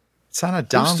 It's on a I'm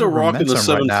downward still rocking the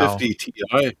momentum right now. 750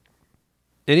 Ti.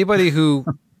 Anybody who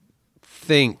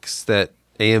thinks that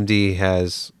AMD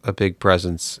has a big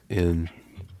presence in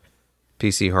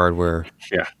PC hardware,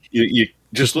 Yeah. You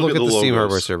just look at the Steam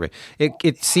hardware logos. survey.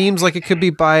 It seems like it could be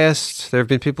biased. There have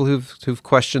been people who've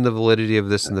questioned the validity of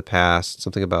this in the past.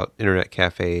 Something about internet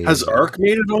cafes. Has ARC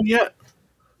made it on yet?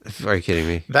 Are you kidding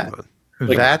me? That- Come on.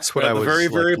 That's what at I the was very,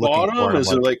 very looking bottom? for, and I'm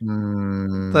Is it like-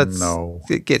 Let's no?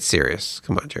 get serious.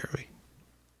 Come on, Jeremy.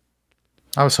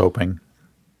 I was hoping.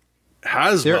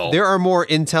 Haswell. There are more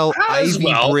Intel Ivy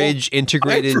Haswell. Bridge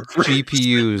integrated I forgot.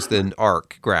 GPUs than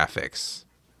ARC graphics.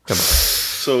 Come on.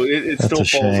 So it That's still a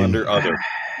falls shame. under other.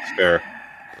 Fair.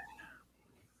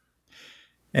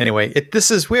 Anyway,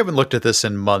 we haven't looked at this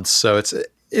in months, so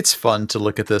it's fun to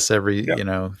look at this every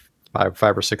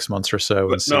 5 or 6 months or so.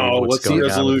 But and see no, what's what's the going on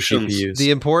with resolutions? GPUs.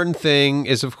 The important thing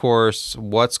is, of course,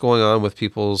 what's going on with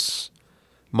people's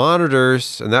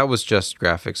monitors, and that was just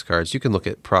graphics cards. You can look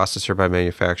at processor by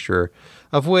manufacturer,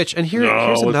 of which, and here's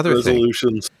what's another the thing.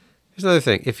 resolutions? Here's another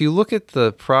thing. If you look at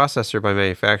the processor by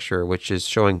manufacturer, which is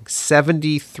showing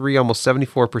 73, almost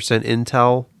 74%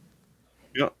 Intel,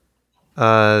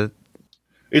 Yeah.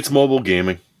 It's mobile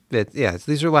gaming. these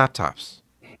are laptops.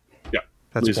 Yeah.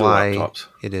 That's These are why laptops.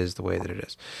 it is the way that it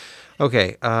is.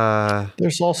 Okay.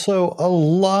 There's also a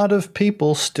lot of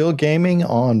people still gaming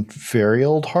on very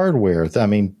old hardware. I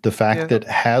mean, the fact that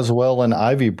Haswell and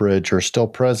Ivy Bridge are still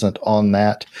present on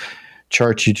that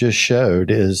chart you just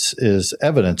showed is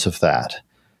evidence of that.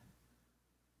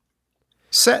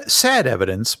 Sad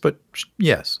evidence, but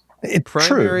yes.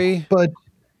 Primary. True, but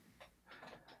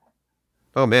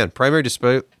Oh man, primary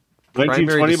display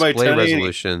 1920 by 1080.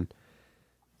 resolution.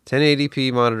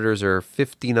 1080p monitors are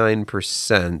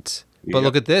 59%. But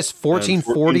look at this,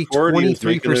 1440,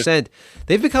 23%.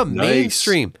 They've become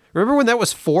mainstream. Remember when that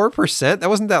was 4%? That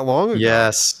wasn't that long ago.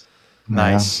 Yes.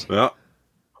 Nice. Yeah.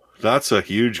 That's a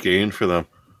huge gain for them.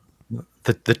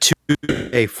 The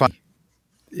 2K fun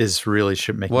is really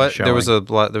making What? showing. There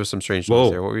was some strange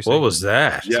noise there. What were you saying? What was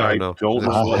that? Yeah, I don't know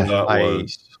what that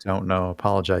was. Don't know.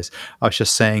 Apologize. I was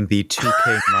just saying the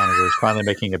 2K monitor is finally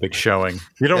making a big showing.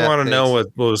 You don't want to know what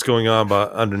was going on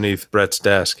underneath Brett's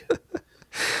desk.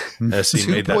 As he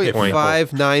made that point.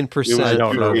 2.59% I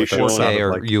don't know what that 4K sounded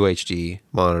or like. UHD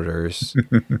monitors.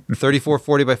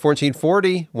 3440 by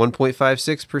 1440,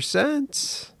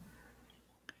 1.56%.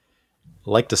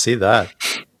 Like to see that.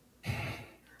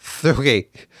 Okay,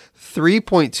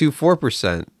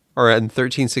 3.24% or at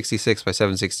 1366 by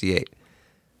 768.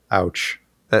 Ouch.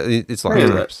 It's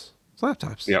laptops. It's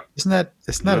laptops. Yeah. Isn't that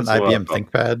an IBM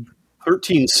ThinkPad?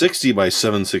 1360 by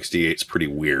 768 is pretty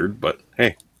weird, but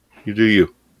hey, you do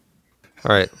you.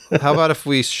 All right. How about if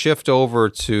we shift over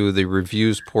to the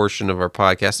reviews portion of our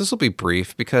podcast? This will be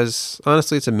brief because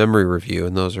honestly, it's a memory review,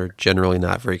 and those are generally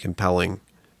not very compelling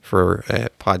for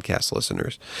podcast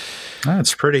listeners.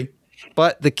 It's pretty.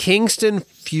 But the Kingston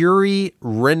Fury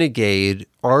Renegade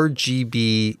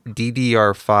RGB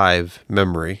DDR5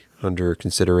 memory under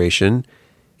consideration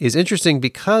is interesting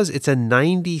because it's a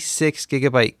 96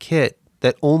 gigabyte kit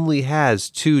that only has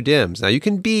 2 DIMMs. Now, you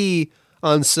can be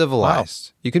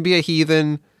uncivilized. Wow. You can be a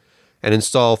heathen and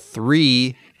install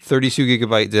 3 32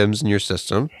 gigabyte DIMMs in your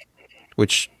system,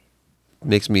 which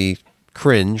makes me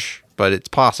cringe, but it's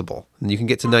possible. And you can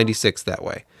get to 96 that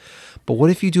way. But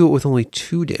what if you do it with only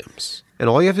 2 DIMMs? And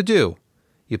all you have to do,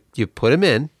 you put them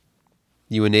in,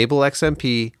 you enable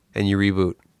XMP, and you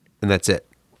reboot. And that's it.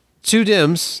 2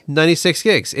 DIMMs, 96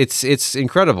 gigs. It's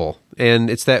incredible.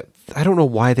 And it's that, I don't know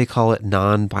why they call it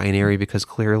non-binary, because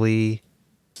clearly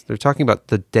they're talking about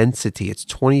the density. It's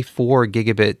 24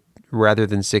 gigabit rather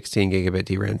than 16 gigabit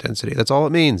DRAM density. That's all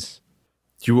it means.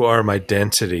 You are my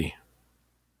density.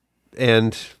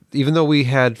 And even though we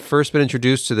had first been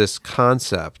introduced to this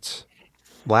concept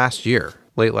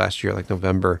late last year, like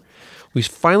November, we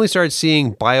finally started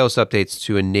seeing BIOS updates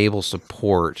to enable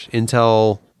support.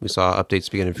 Intel, we saw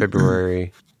updates begin in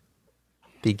February.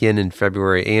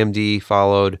 AMD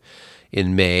followed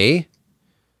in May.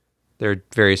 There are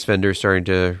various vendors starting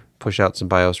to push out some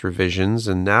BIOS revisions,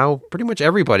 and now pretty much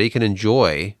everybody can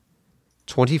enjoy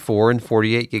 24 and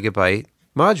 48 gigabyte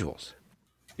modules.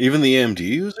 Even the AMD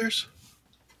users?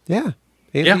 Yeah.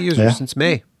 AMD users since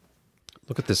May.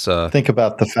 Look at this. Think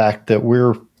about the fact that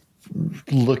we're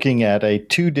looking at a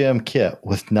 2DIMM kit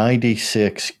with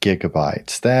 96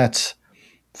 gigabytes. That's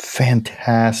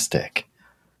fantastic.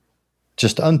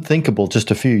 Just unthinkable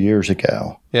just a few years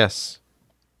ago. Yes.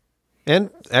 And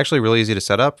actually really easy to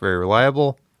set up, very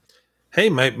reliable. Hey,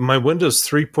 my Windows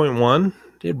 3.1,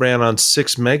 it ran on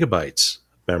 6 megabytes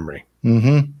memory.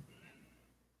 Mm-hmm.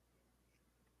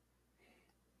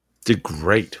 Did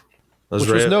great. Which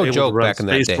was no joke back in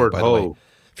that day, by the way.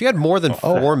 If you had more than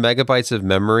 4 megabytes of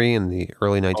memory in the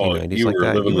early 1990s you like were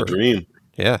that, living the dream.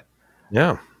 Yeah.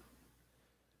 Yeah.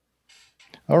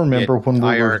 I remember when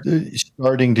we were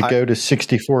starting to go to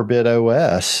 64-bit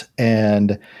OS,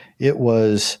 and it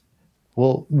was,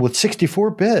 well, with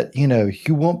 64-bit,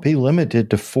 you won't be limited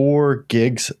to 4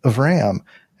 gigs of RAM.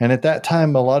 And at that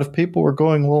time, a lot of people were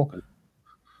going, well,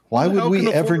 why would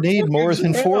we ever need more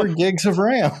than 4 gigs of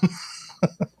RAM?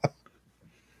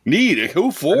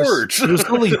 Go forward. It was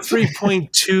only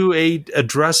 3.28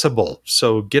 addressable,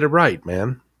 so get it right,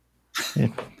 man.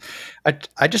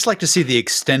 I just like to see the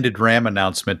extended RAM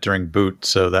announcement during boot,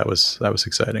 so that was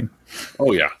exciting.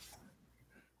 Oh yeah,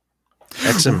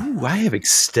 Ooh, I have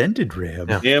extended RAM.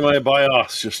 Yeah, my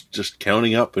BIOS just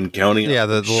counting up and counting up. Yeah,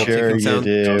 the little Sure ticking sound.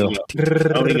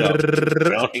 Counting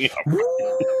up.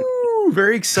 Ooh,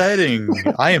 very exciting.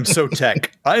 I am so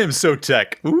tech.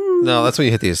 Ooh. No, that's when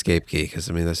you hit the escape key, because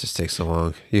that just takes so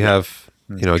long. You have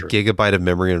a gigabyte of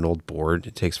memory on an old board.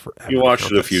 It takes forever. You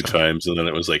watched it a few times, and then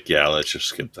it was like, yeah, let's just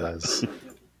skip that.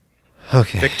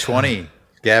 Okay. Vic 20.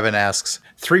 Gavin asks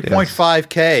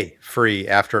 3.5K free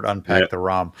after it unpacked the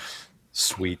ROM.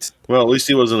 Sweet. Well, at least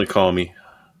he wasn't a call me.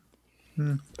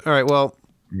 All right. Well,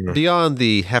 beyond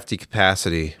the hefty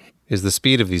capacity is the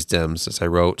speed of these DIMMs, as I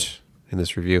wrote in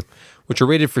this review, which are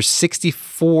rated for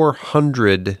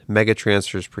 6,400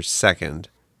 megatransfers per second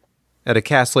at a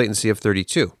cast latency of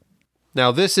 32.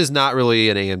 Now, this is not really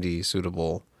an AMD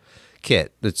suitable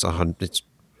kit. It's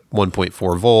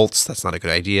 1.4 volts. That's not a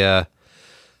good idea.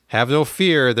 Have no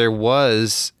fear. There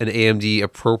was an AMD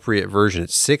appropriate version.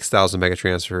 It's 6,000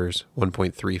 megatransfers,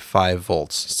 1.35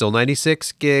 volts. Still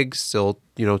 96 gigs, still,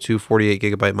 248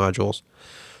 gigabyte modules.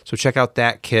 So check out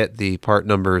that kit. The part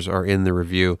numbers are in the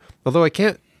review. Although I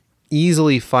can't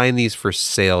easily find these for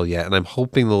sale yet, and I'm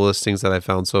hoping the listings that I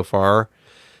found so far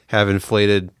have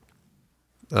inflated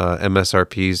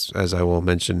MSRPs, as I will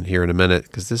mention here in a minute,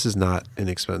 because this is not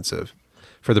inexpensive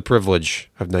for the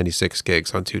privilege of 96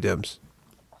 gigs on 2 DIMMs.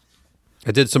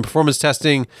 I did some performance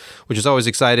testing, which is always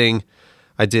exciting.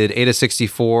 I did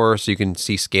AIDA64 so you can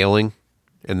see scaling,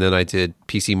 and then I did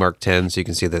PC Mark 10 so you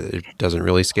can see that it doesn't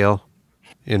really scale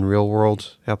in real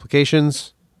world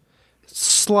applications.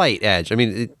 Slight edge. I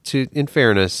mean, in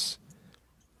fairness,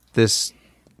 this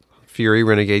Fury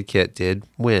Renegade kit did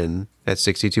win at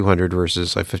 6,200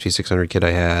 versus a 5,600 kit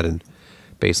I had and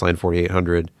baseline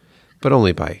 4,800, but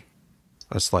only by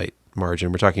a slight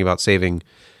margin. We're talking about saving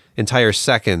entire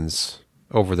seconds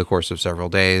over the course of several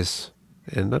days,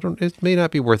 and it may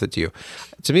not be worth it to you.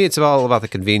 To me, it's all about the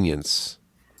convenience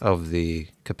of the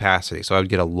capacity. So I would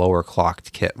get a lower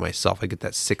clocked kit myself. I get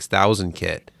that 6,000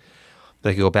 kit. I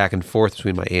could go back and forth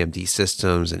between my AMD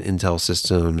systems and Intel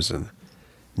systems and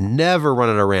never run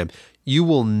out of RAM. You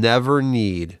will never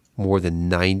need more than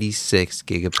 96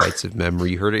 gigabytes of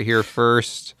memory. You heard it here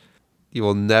first. You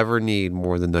will never need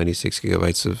more than 96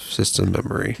 gigabytes of system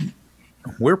memory.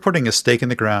 We're putting a stake in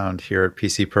the ground here at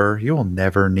PC Per. You will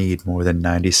never need more than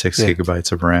 96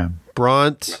 gigabytes of RAM.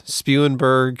 Bront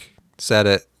Spuenberg said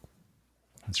it.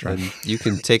 That's right. And you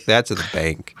can take that to the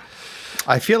bank.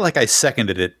 I feel like I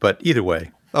seconded it, but either way.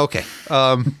 Okay.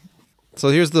 So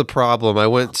here's the problem. I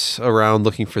went around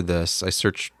looking for this. I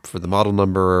searched for the model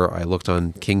number. I looked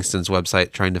on Kingston's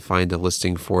website trying to find a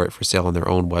listing for it for sale on their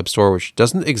own web store, which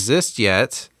doesn't exist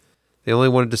yet. They only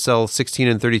wanted to sell 16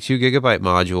 and 32 gigabyte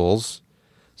modules.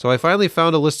 So I finally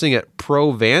found a listing at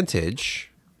ProVantage,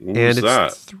 and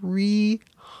it's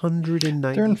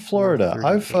 $390. They're in Florida.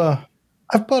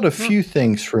 I've bought a few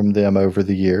things from them over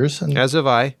the years, and as have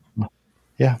I.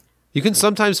 Yeah. You can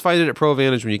sometimes find it at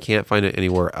ProVantage when you can't find it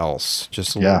anywhere else.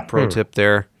 Just a little pro tip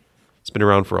there. It's been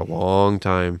around for a long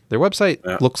time. Their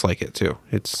website looks like it too.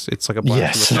 It's like a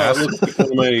blast from the past. It looks like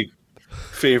one of my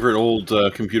favorite old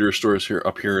computer stores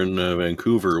up here in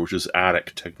Vancouver, which is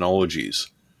Attic Technologies.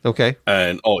 Okay.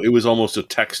 And it was almost a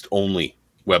text only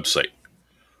website,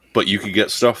 but you could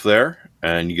get stuff there,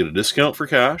 and you get a discount for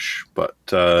cash. But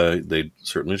they'd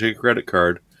certainly take a credit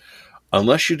card.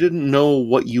 Unless you didn't know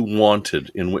what you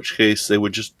wanted, in which case they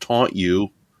would just taunt you,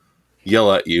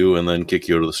 yell at you, and then kick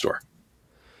you out of the store.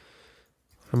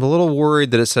 I'm a little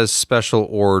worried that it says special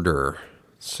order,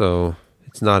 so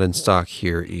it's not in stock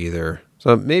here either.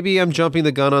 So maybe I'm jumping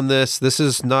the gun on this. This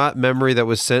is not memory that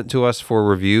was sent to us for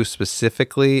review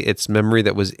specifically. It's memory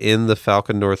that was in the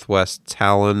Falcon Northwest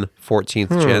Talon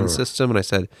 14th Gen system, and I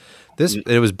said,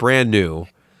 it was brand new.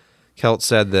 Kelt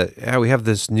said that, we have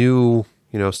this new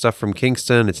stuff from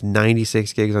Kingston. It's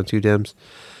 96 gigs on 2 DIMMs.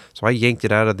 So I yanked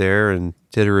it out of there and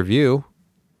did a review.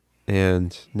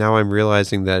 And now I'm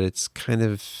realizing that it's kind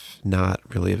of not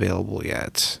really available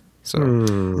yet. So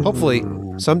hopefully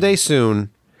someday soon,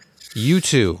 you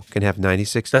too can have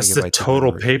 96 gigabytes. That's the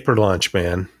total paper launch,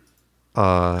 man.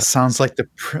 Sounds like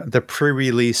the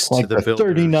pre-release like to the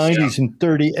builders. 3090s and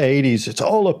 3080s. It's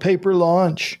all a paper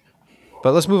launch.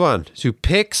 But let's move on to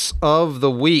picks of the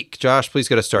week. Josh, please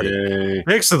get us started. Yay.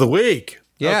 Picks of the week.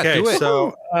 Yeah, okay, do it.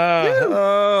 So,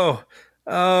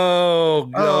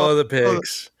 the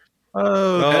picks.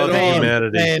 the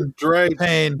humanity.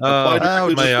 Pain.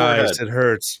 Apply My eyes, it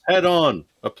hurts. Head on.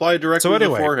 Apply directly to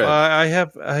the forehead. I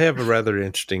have a rather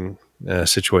interesting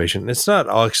situation. It's not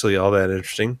actually all that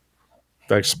interesting. In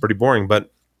fact, it's pretty boring.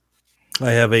 But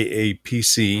I have a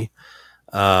PC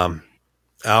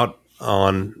out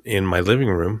in my living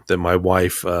room that my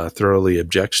wife thoroughly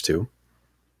objects to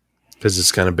because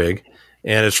it's kind of big,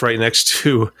 and it's right next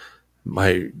to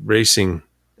my racing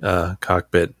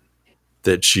cockpit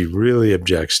that she really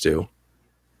objects to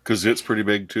because it's pretty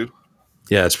big too.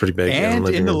 Yeah, it's pretty big, and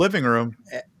in the living room.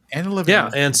 Yeah,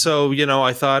 and so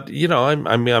I thought I'm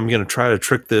going to try to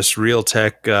trick this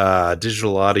Realtek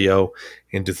digital audio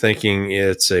into thinking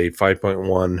it's a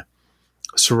 5.1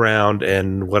 surround,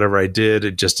 and whatever I did,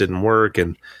 it just didn't work.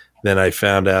 And then I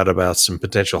found out about some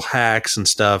potential hacks and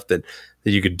stuff that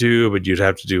you could do, but you'd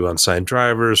have to do unsigned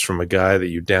drivers from a guy that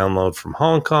you download from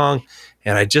Hong Kong,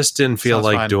 and I just didn't feel Sounds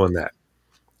like fine. doing that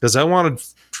because I wanted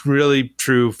really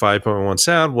true 5.1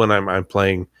 sound when I'm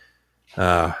playing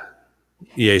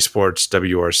EA Sports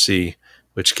WRC,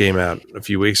 which came out a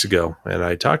few weeks ago, and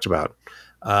I talked about.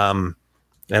 And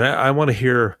I want to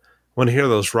hear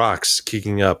those rocks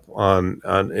kicking up on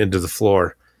into the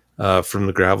floor from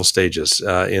the gravel stages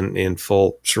in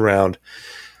full surround.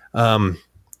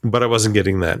 But I wasn't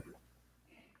getting that,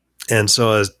 and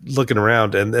so I was looking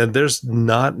around, and there's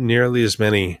not nearly as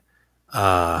many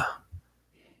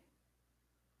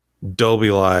Dolby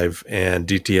Live and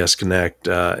DTS Connect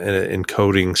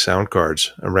encoding sound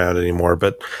cards around anymore.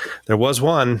 But there was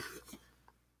one,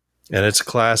 and it's a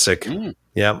classic.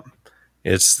 Yep.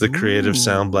 It's the Creative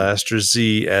Sound Blaster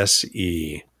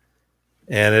ZSE.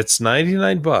 And it's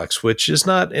 $99, which is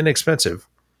not inexpensive.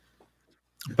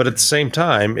 But at the same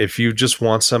time, if you just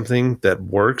want something that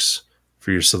works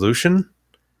for your solution,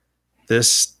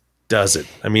 this does it.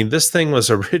 I mean, this thing was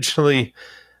originally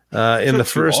in the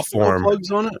first form.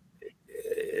 Plugs on it?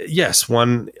 Yes,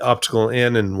 one optical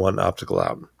in and one optical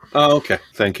out. Oh, okay.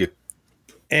 Thank you.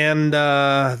 And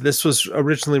this was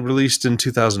originally released in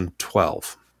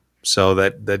 2012. So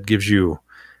that gives you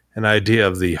an idea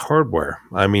of the hardware.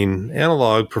 I mean,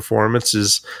 analog performance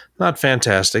is not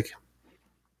fantastic.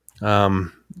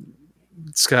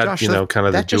 It's got, Josh, kind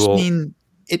of the that just dual. mean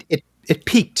it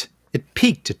peaked. It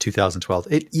peaked at 2012.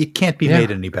 You can't be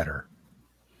made any better.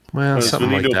 Well,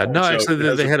 something like that. No,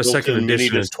 actually, they had a second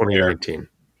edition in 2019.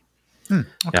 Okay.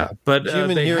 Yeah, but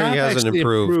Human they hearing have hasn't actually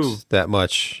improved that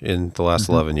much in the last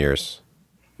 11 years.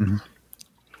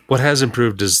 What has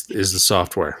improved is the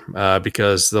software,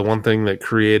 because the one thing that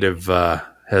Creative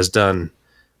has done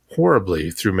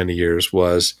horribly through many years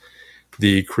was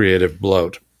the Creative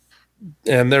bloat.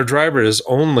 And their driver is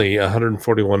only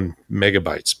 141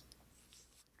 megabytes.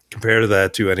 Compare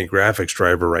that to any graphics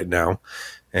driver right now,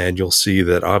 and you'll see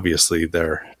that obviously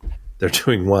they're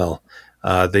doing well.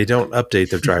 They don't update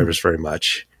their drivers very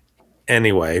much.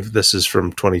 Anyway, this is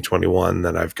from 2021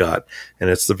 that I've got, and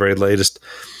it's the very latest.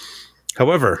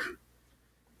 However,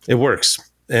 it works,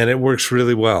 and it works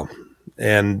really well,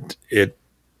 and it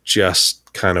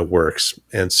just kind of works.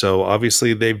 And so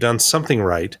obviously they've done something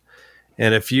right.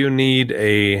 And if you need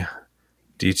a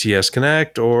DTS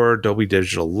Connect or Dolby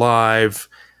Digital Live,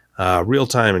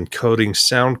 real-time encoding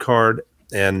sound card,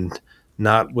 and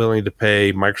not willing to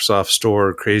pay Microsoft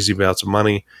Store crazy amounts of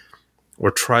money,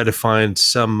 or try to find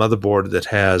some motherboard that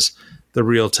has the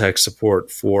Realtek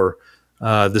support for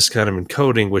this kind of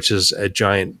encoding, which is a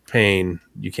giant pain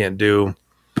you can't do,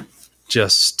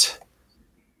 just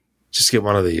get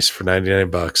one of these for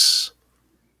 $99.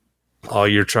 All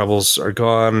your troubles are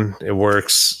gone. It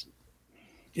works.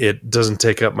 It doesn't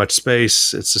take up much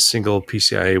space. It's a single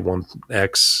PCIe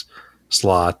 1X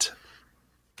slot,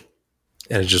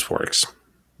 and it just works.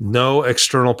 No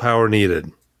external power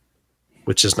needed,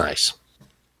 which is nice.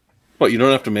 But you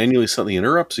don't have to manually set the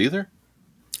interrupts either?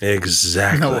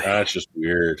 Exactly. No. That's just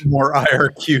weird. More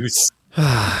IRQs.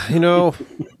 I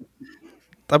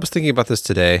was thinking about this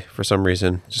today for some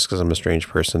reason, just because I'm a strange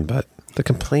person, but the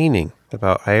complaining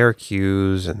about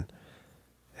IRQs and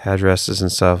addresses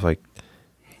and stuff, like,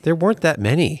 there weren't that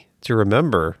many to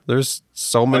remember. There's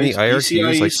so many IRQs.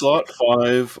 PCIe like slot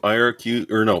 5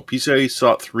 IRQ, or no, PCIe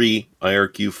slot 3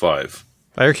 IRQ 5.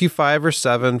 IRQ 5 or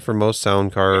 7 for most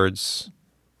sound cards.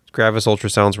 Gravis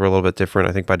ultrasounds were a little bit different.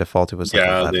 I think by default it was like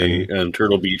 11. And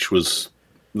Turtle Beach was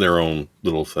their own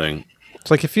little thing. It's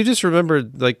like, if you just remember,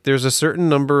 like, there's a certain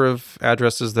number of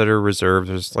addresses that are reserved.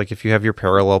 There's, like, if you have your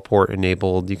parallel port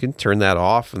enabled, you can turn that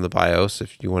off in the BIOS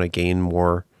if you want to gain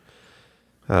more,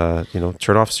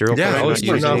 turn off serial ports. Yeah, always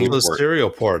turn off using those port.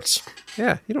 serial ports.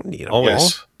 Yeah, you don't need them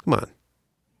Always. all. Come on.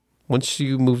 Once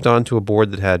you moved on to a board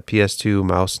that had PS2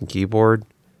 mouse and keyboard,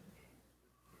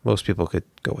 most people could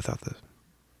go without the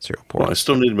serial port. Well, I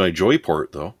still needed my Joy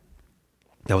port, though.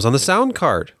 That was on the sound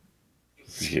card.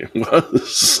 Yeah, it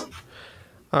was.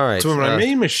 All right. So my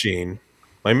main machine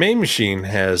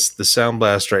has the Sound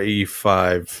Blaster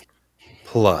E5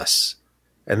 Plus,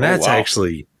 and that's wow.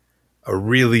 actually a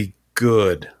really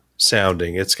good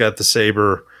sounding. It's got the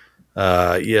Sabre,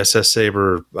 ESS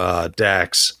Sabre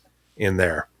DAX in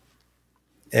there,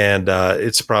 and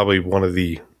it's probably one of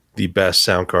the best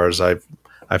sound cards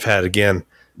I've had. Again,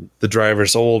 the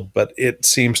driver's old, but it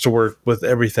seems to work with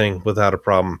everything without a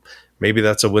problem. Maybe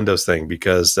that's a Windows thing,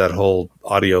 because that whole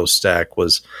audio stack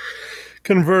was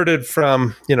converted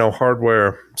from,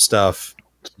 hardware stuff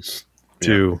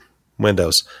to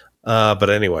Windows.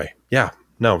 But anyway,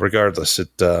 regardless,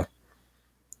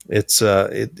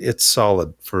 it's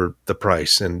solid for the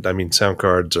price. And I mean, sound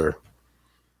cards are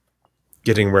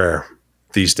getting rare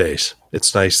these days.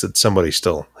 it's nice that somebody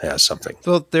still has something.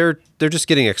 Well, they're just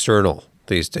getting external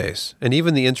these days, and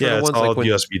even the internal Yeah, it's ones, all like when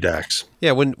USB DACs.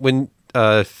 yeah, when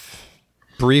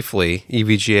briefly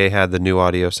EVGA had the new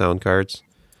audio sound cards.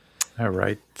 All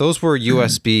right. Those were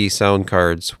USB sound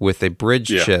cards with a bridge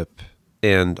chip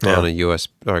and on a US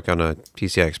like on a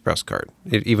PCI Express card.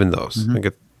 Even those,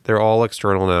 they're all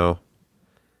external now.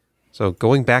 So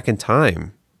going back in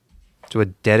time to a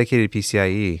dedicated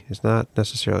PCIe is not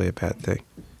necessarily a bad thing.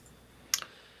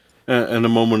 And a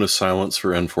moment of silence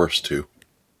for Enforce 2.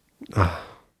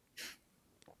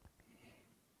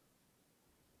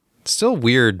 It's still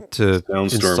weird to Soundstorm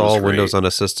install is great. Windows on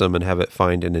a system and have it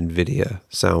find an NVIDIA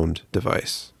sound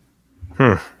device.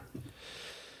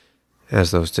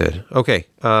 As those did. Okay.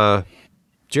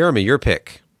 Jeremy, your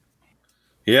pick.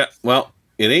 Yeah, well,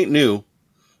 it ain't new,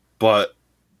 but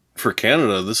for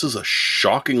Canada, this is a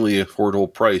shockingly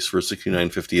affordable price for a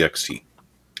 6950 XT,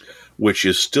 which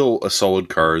is still a solid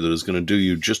card that is going to do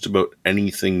you just about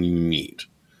anything you need.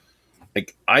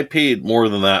 Like, I paid more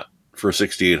than that for a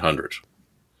 6800.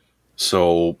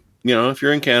 So, if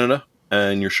you're in Canada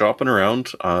and you're shopping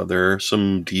around, there are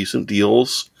some decent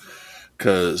deals.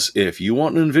 Because if you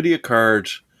want an NVIDIA card,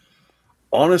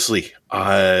 honestly,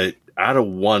 add a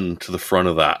 1 to the front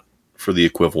of that for the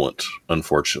equivalent,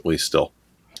 unfortunately, still.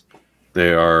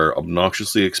 They are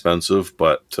obnoxiously expensive,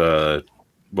 but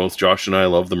both Josh and I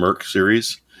love the Merc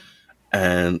series.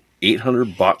 And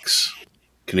 $800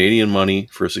 Canadian money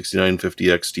for a 6950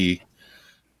 XT,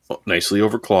 nicely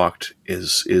overclocked,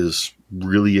 is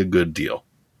really a good deal.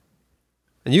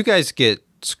 And you guys get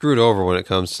screwed over when it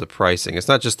comes to pricing. It's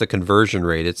not just the conversion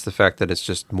rate, it's the fact that it's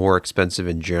just more expensive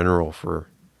in general for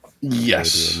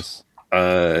Yes.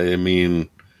 Canadians. I mean,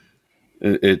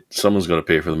 someone's got to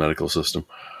pay for the medical system.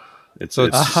 The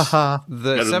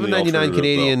better than the $7.99 alternative,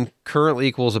 Canadian currently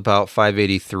equals about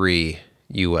 $583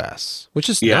 US, which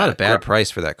is not a bad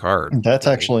price for that card. That's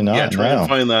actually not. try and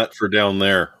find that for down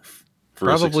there for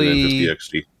Probably a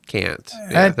 6950 XT. Can't.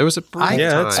 Yeah, there was a brief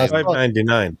It's time.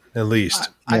 $5.99 at least.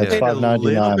 I it's paid a little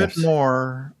 $5.99. bit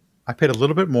more. I paid a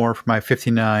little bit more for my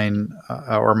 59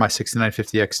 or my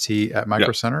 6950 XT at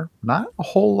Micro Center. Not a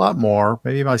whole lot more,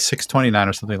 maybe about $629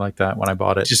 or something like that when I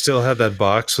bought it. Do you still have that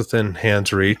box within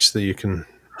hand's reach that you can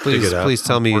dig it out? Please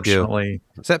tell me you do. Unfortunately,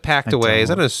 Is that packed away? Is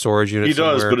that in a storage unit He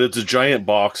does, somewhere? but it's a giant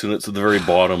box and it's at the very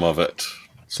bottom of it.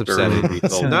 It's upsetting.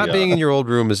 Not being in your old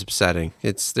room is upsetting.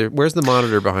 It's there. Where's the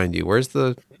monitor behind you? Where's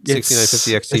the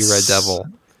 6950 XT Red Devil?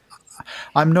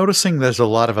 I'm noticing there's a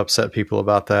lot of upset people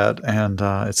about that, and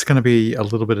it's going to be a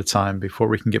little bit of time before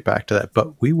we can get back to that,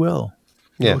 but we will.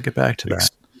 Yeah. We'll get back to that.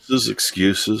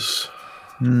 Excuses.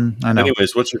 I know.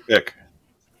 Anyways, what's your pick?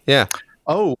 Yeah.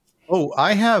 Oh,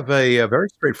 I have a very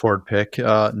straightforward pick.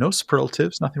 No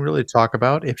superlatives, nothing really to talk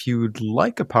about. If you'd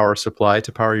like a power supply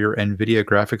to power your NVIDIA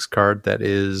graphics card that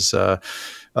is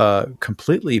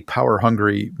completely power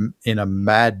hungry in a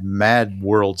mad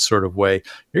world sort of way,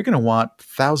 you're going to want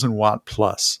 1000 watt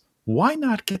plus. Why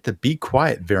not get the Be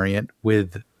Quiet variant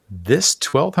with this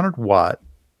 1200 watt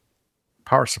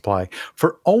power supply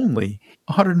for only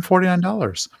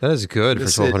 $149? That is good for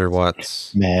 1200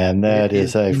 watts. Man, that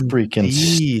is a freaking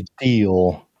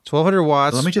steal. 1200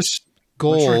 watts. Let me just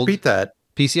gold. repeat that.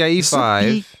 PCIe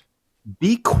 5.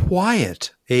 Be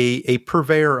Quiet, a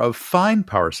purveyor of fine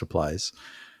power supplies,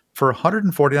 for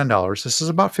 $149. This is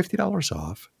about $50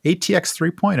 off. ATX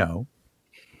 3.0,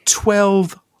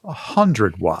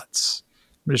 1200 watts.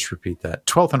 Let me just repeat that.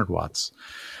 1200 watts.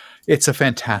 It's a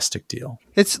fantastic deal.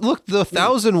 Look, the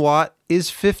 1000 watt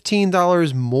is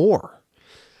 $15 more.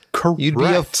 Correct. You'd be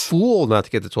a fool not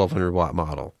to get the 1200 watt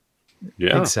model.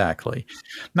 Yeah. Exactly.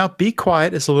 Now, Be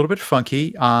Quiet is a little bit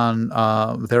funky on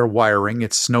their wiring.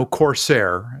 It's no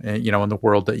Corsair, in the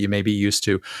world that you may be used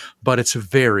to, but it's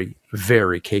very,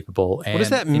 very capable. And what does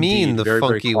that mean, the very,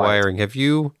 funky very quiet. wiring? Have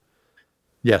you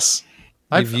Yes.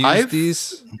 I've used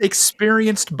these?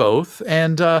 Experienced both,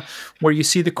 and where you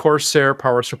see the Corsair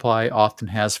power supply often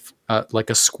has like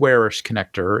a squarish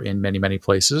connector in many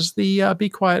places. The Be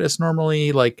Quiet is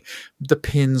normally like the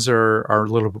pins are a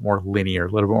little bit more linear,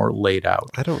 a little bit more laid out.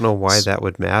 I don't know why that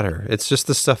would matter. It's just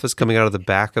the stuff that's coming out of the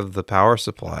back of the power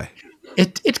supply.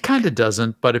 It kind of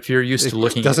doesn't, but if you're used to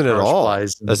looking doesn't at at power all.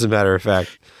 supplies, As a matter of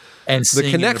fact. and The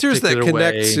connectors that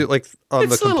connect to, like on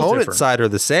the component side are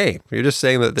the same. You're just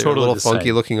saying that they're Totally a little the funky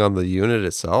same. looking on the unit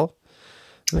itself.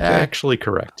 Okay. Actually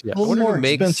correct. Yes. A little wonder more who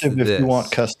makes expensive if this. you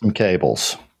want custom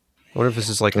cables. I wonder if this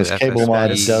is like an Because Cable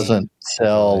Mod FSD. doesn't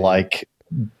sell like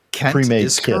Kent pre-made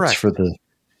is kits correct. for the.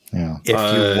 Yeah.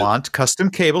 If you want custom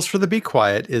cables for the Be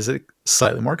Quiet, is it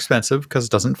slightly more expensive because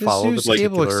it doesn't Just follow use the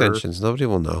cable particular extensions. Nobody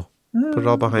will know. Put it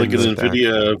all behind Like an the back.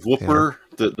 NVIDIA Whooper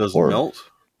that doesn't melt.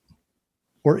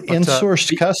 Or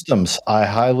in-sourced customs. I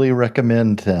highly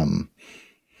recommend them.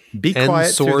 Be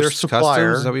quiet to their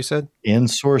supplier. Customs, is that what you said?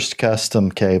 In-sourced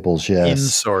custom cables, yes.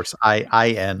 In-source.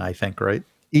 I-N, I think, right?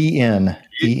 E-N.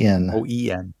 E-N. Oh,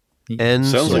 E-N.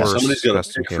 Sounds like somebody's got a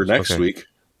pick for next week.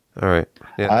 All right.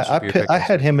 Yeah, I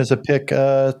had him as a pick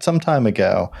some time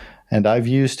ago, and I've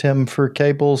used him for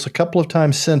cables a couple of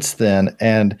times since then,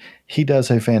 and he does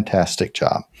a fantastic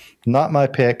job. Not my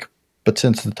pick, but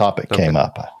since the topic came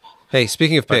up. Hey,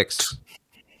 speaking of picks.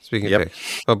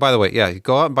 Oh, by the way,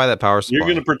 go out and buy that power supply. You're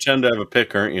going to pretend to have a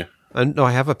pick, aren't you? No,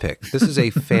 I have a pick. This is a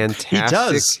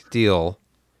fantastic deal.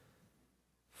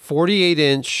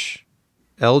 48-inch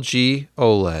LG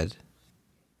OLED.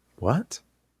 What?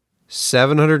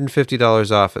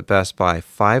 $750 off at Best Buy.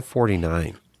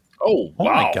 $549. Oh, wow.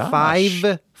 My gosh.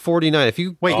 $549. If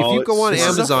you go on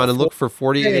Amazon and look for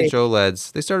 48-inch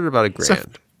OLEDs, they start at about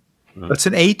 $1,000. That's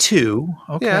an A2.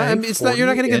 Okay. Yeah, I mean, it's not. You're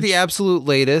not going to get the absolute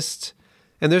latest.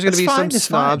 And there's going to be some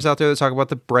snobs out there that talk about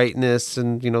the brightness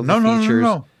and the features.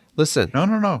 No. Listen.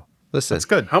 No. Listen. That's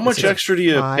good. How much extra do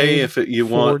you pay if you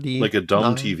want like a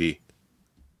dumb TV?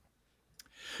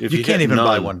 If you can't even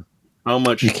buy one. How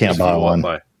much? You can't buy one.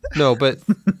 No, but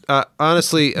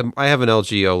honestly, I have an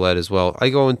LG OLED as well.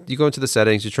 You go into the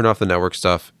settings, you turn off the network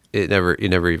stuff. It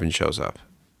never even shows up.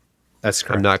 That's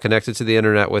correct. I'm not connected to the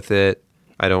internet with it.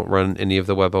 I don't run any of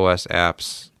the WebOS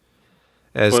apps.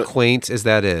 As quaint as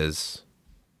that is.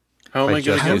 How am I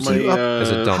going to get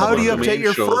my... how do you update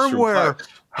your firmware?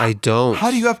 I don't.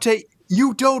 How do you update?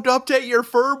 You don't update your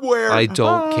firmware. I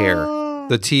don't care.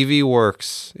 The TV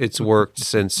works. It's worked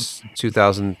since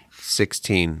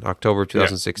 2016, October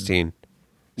 2016.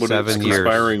 When 7 it's years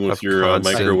conspiring with your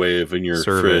microwave and your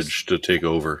service. fridge to take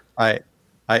over. I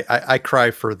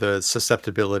cry for the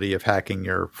susceptibility of hacking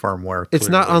your firmware. It's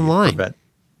not online.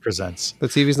 Presents. The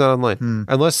TV's not online.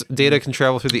 Unless data can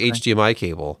travel through the HDMI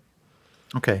cable.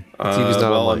 Okay. TV's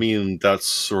not online. I mean, that's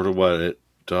sort of what it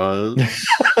does.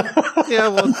 Yeah,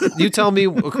 well, you tell me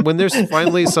when there's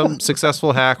finally some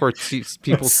successful hack where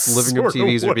people's living room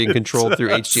TVs are being controlled through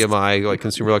HDMI, like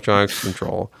consumer electronics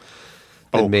control.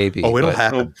 Then maybe. Oh, it'll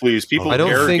happen. Oh, please. People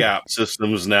air gap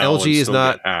systems now. LG is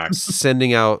not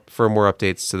sending out firmware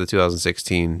updates to the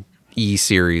 2016 E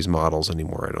series models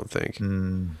anymore, I don't think.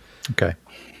 Okay.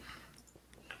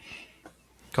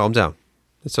 Calm down.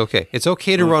 It's okay. It's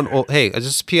okay to run old. Hey,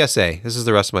 just PSA. This is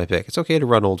the rest of my pick. It's okay to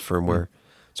run old firmware.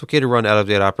 It's okay to run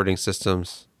out-of-date operating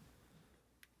systems.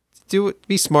 Do it.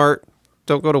 Be smart.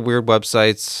 Don't go to weird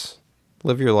websites.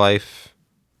 Live your life.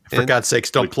 For God's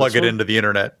sakes, don't plug it into the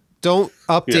internet. Don't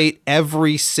update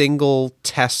every single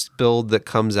test build that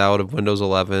comes out of Windows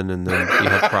 11, and then you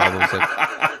have problems. Like,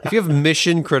 if you have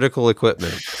mission-critical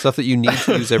equipment, stuff that you need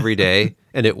to use every day,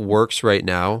 and it works right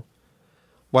now,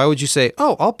 why would you say,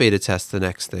 oh, I'll beta test the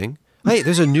next thing? Hey,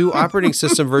 there's a new operating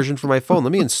system version for my phone.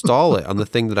 Let me install it on the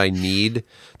thing that I need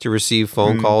to receive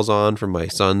phone calls on from my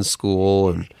son's school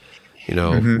and,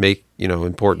 make,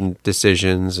 important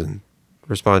decisions and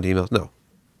respond to emails. No,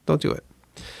 don't do it.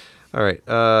 All right.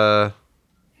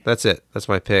 That's it. That's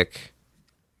my pick.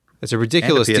 It's a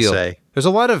ridiculous deal. There's a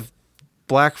lot of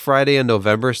Black Friday and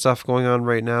November stuff going on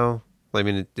right now. I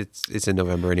mean, it's in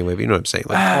November anyway, but you know what I'm saying?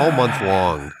 Like all month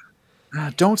long.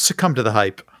 Don't succumb to the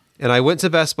hype. And I went to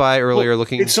Best Buy earlier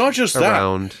looking it's not just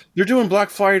around. That. They're doing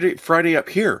Black Friday up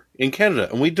here in Canada,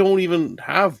 and we don't even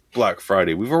have Black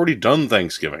Friday. We've already done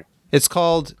Thanksgiving. It's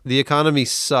called The Economy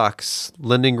Sucks.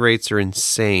 Lending rates are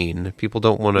insane. People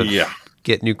don't want to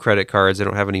get new credit cards. They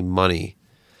don't have any money.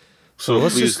 So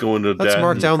let's go into let's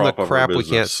mark down the crap we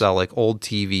can't sell, like old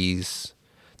TVs.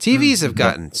 TVs have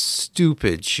gotten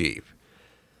stupid cheap.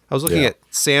 I was looking at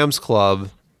Sam's Club,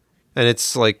 and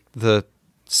it's like the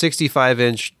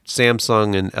 65-inch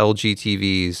Samsung and LG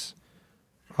TVs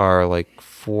are like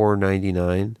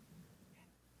 $499,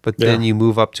 but then you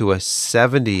move up to a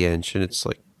 70-inch and it's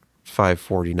like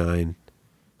 $549.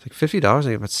 It's like $50. I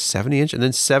get about 70-inch, and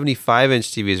then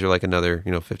 75-inch TVs are like another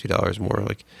 $50 more.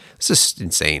 Like, this is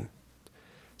insane.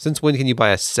 Since when can you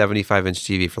buy a 75-inch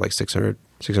TV for like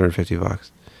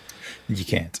 $650? You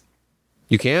can't.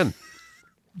 You can.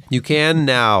 You can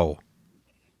now.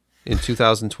 In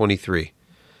 2023.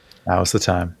 Now's the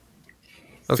time.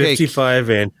 Okay.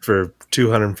 55-inch for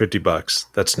 $250.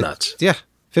 That's nuts. Yeah.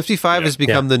 55 has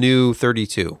become the new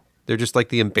 32. They're just like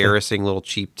the embarrassing little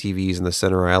cheap TVs in the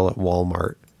center aisle at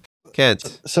Walmart.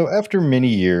 Kent. So after many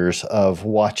years of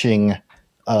watching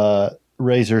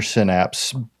Razer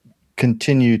Synapse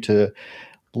continue to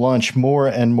launch more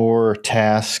and more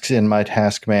tasks in my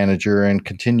task manager and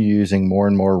continue using more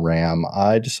and more RAM,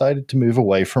 I decided to move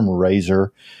away from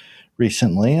Razer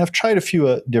recently. I've tried a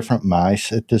few different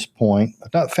mice at this point.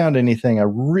 I've not found anything I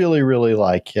really, really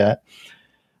like yet.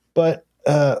 But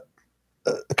a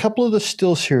couple of the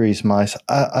SteelSeries mice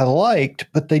I liked,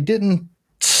 but they didn't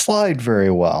slide very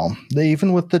well.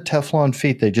 Even with the Teflon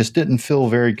feet, they just didn't feel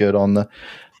very good on the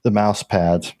mouse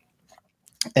pads.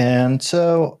 And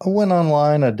so I went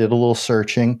online, I did a little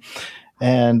searching,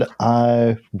 and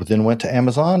I then went to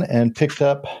Amazon and picked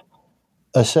up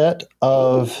a set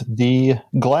of the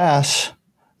glass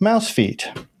mouse feet.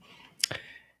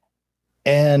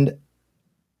 And,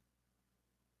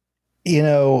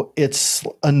 it's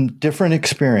a different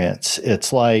experience.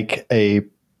 It's like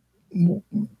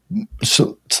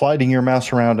sliding your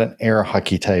mouse around an air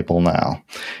hockey table now.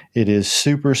 It is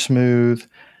super smooth,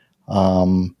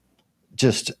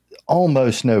 just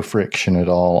almost no friction at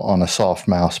all on a soft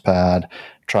mouse pad.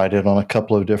 Tried it on a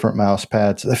couple of different mouse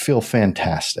pads. They feel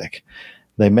fantastic.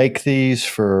 They make these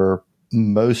for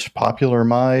most popular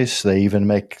mice. They even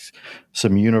make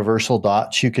some universal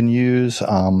dots you can use.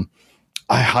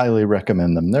 I highly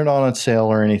recommend them. They're not on sale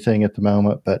or anything at the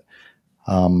moment, but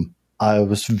I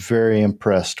was very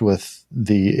impressed with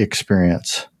the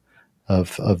experience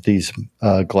of these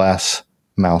glass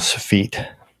mouse feet.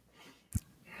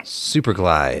 Super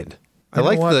glide. I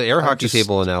like the air hockey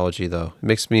table analogy, though. It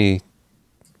makes me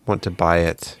want to buy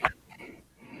it.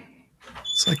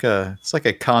 It's like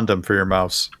a condom for your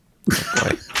mouse.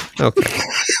 Okay.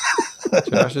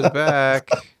 Josh is back.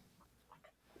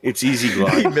 It's easy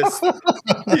glide.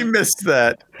 He missed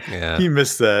that. Yeah. He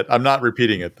missed that. I'm not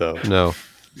repeating it though. No.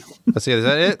 Let's see. Is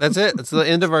that it? That's it. That's the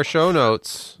end of our show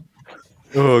notes.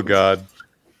 Oh God.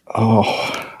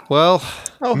 Oh. Well.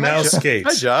 Oh, mouse skates.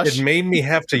 Hi, Josh. It made me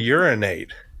have to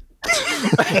urinate.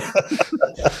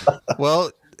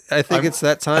 Well, I think it's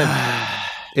that time.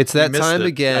 It's that time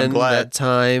again. That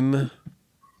time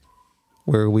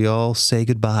where we all say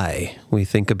goodbye. We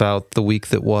think about the week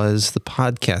that was, the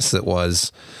podcast that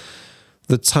was,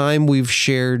 the time we've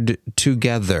shared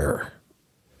together.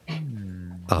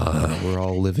 We're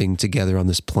all living together on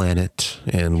this planet,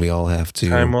 and we all have to.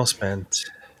 Time well spent.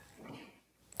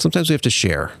 Sometimes we have to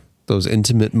share those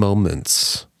intimate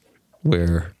moments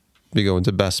where we go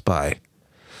into Best Buy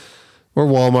or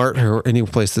Walmart or any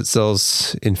place that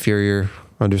sells inferior,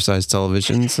 undersized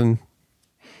televisions and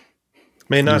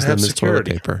may not use have them as toilet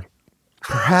security. paper.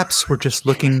 Perhaps we're just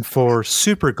looking for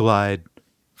super glide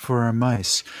for our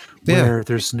mice, where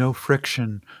there's no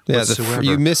friction whatsoever.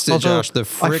 You missed it, Josh. The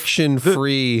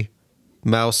friction-free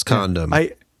mouse condom.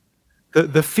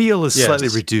 The feel is slightly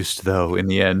reduced, though, in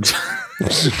the end.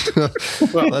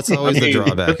 Well, that's always the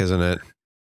drawback, isn't it?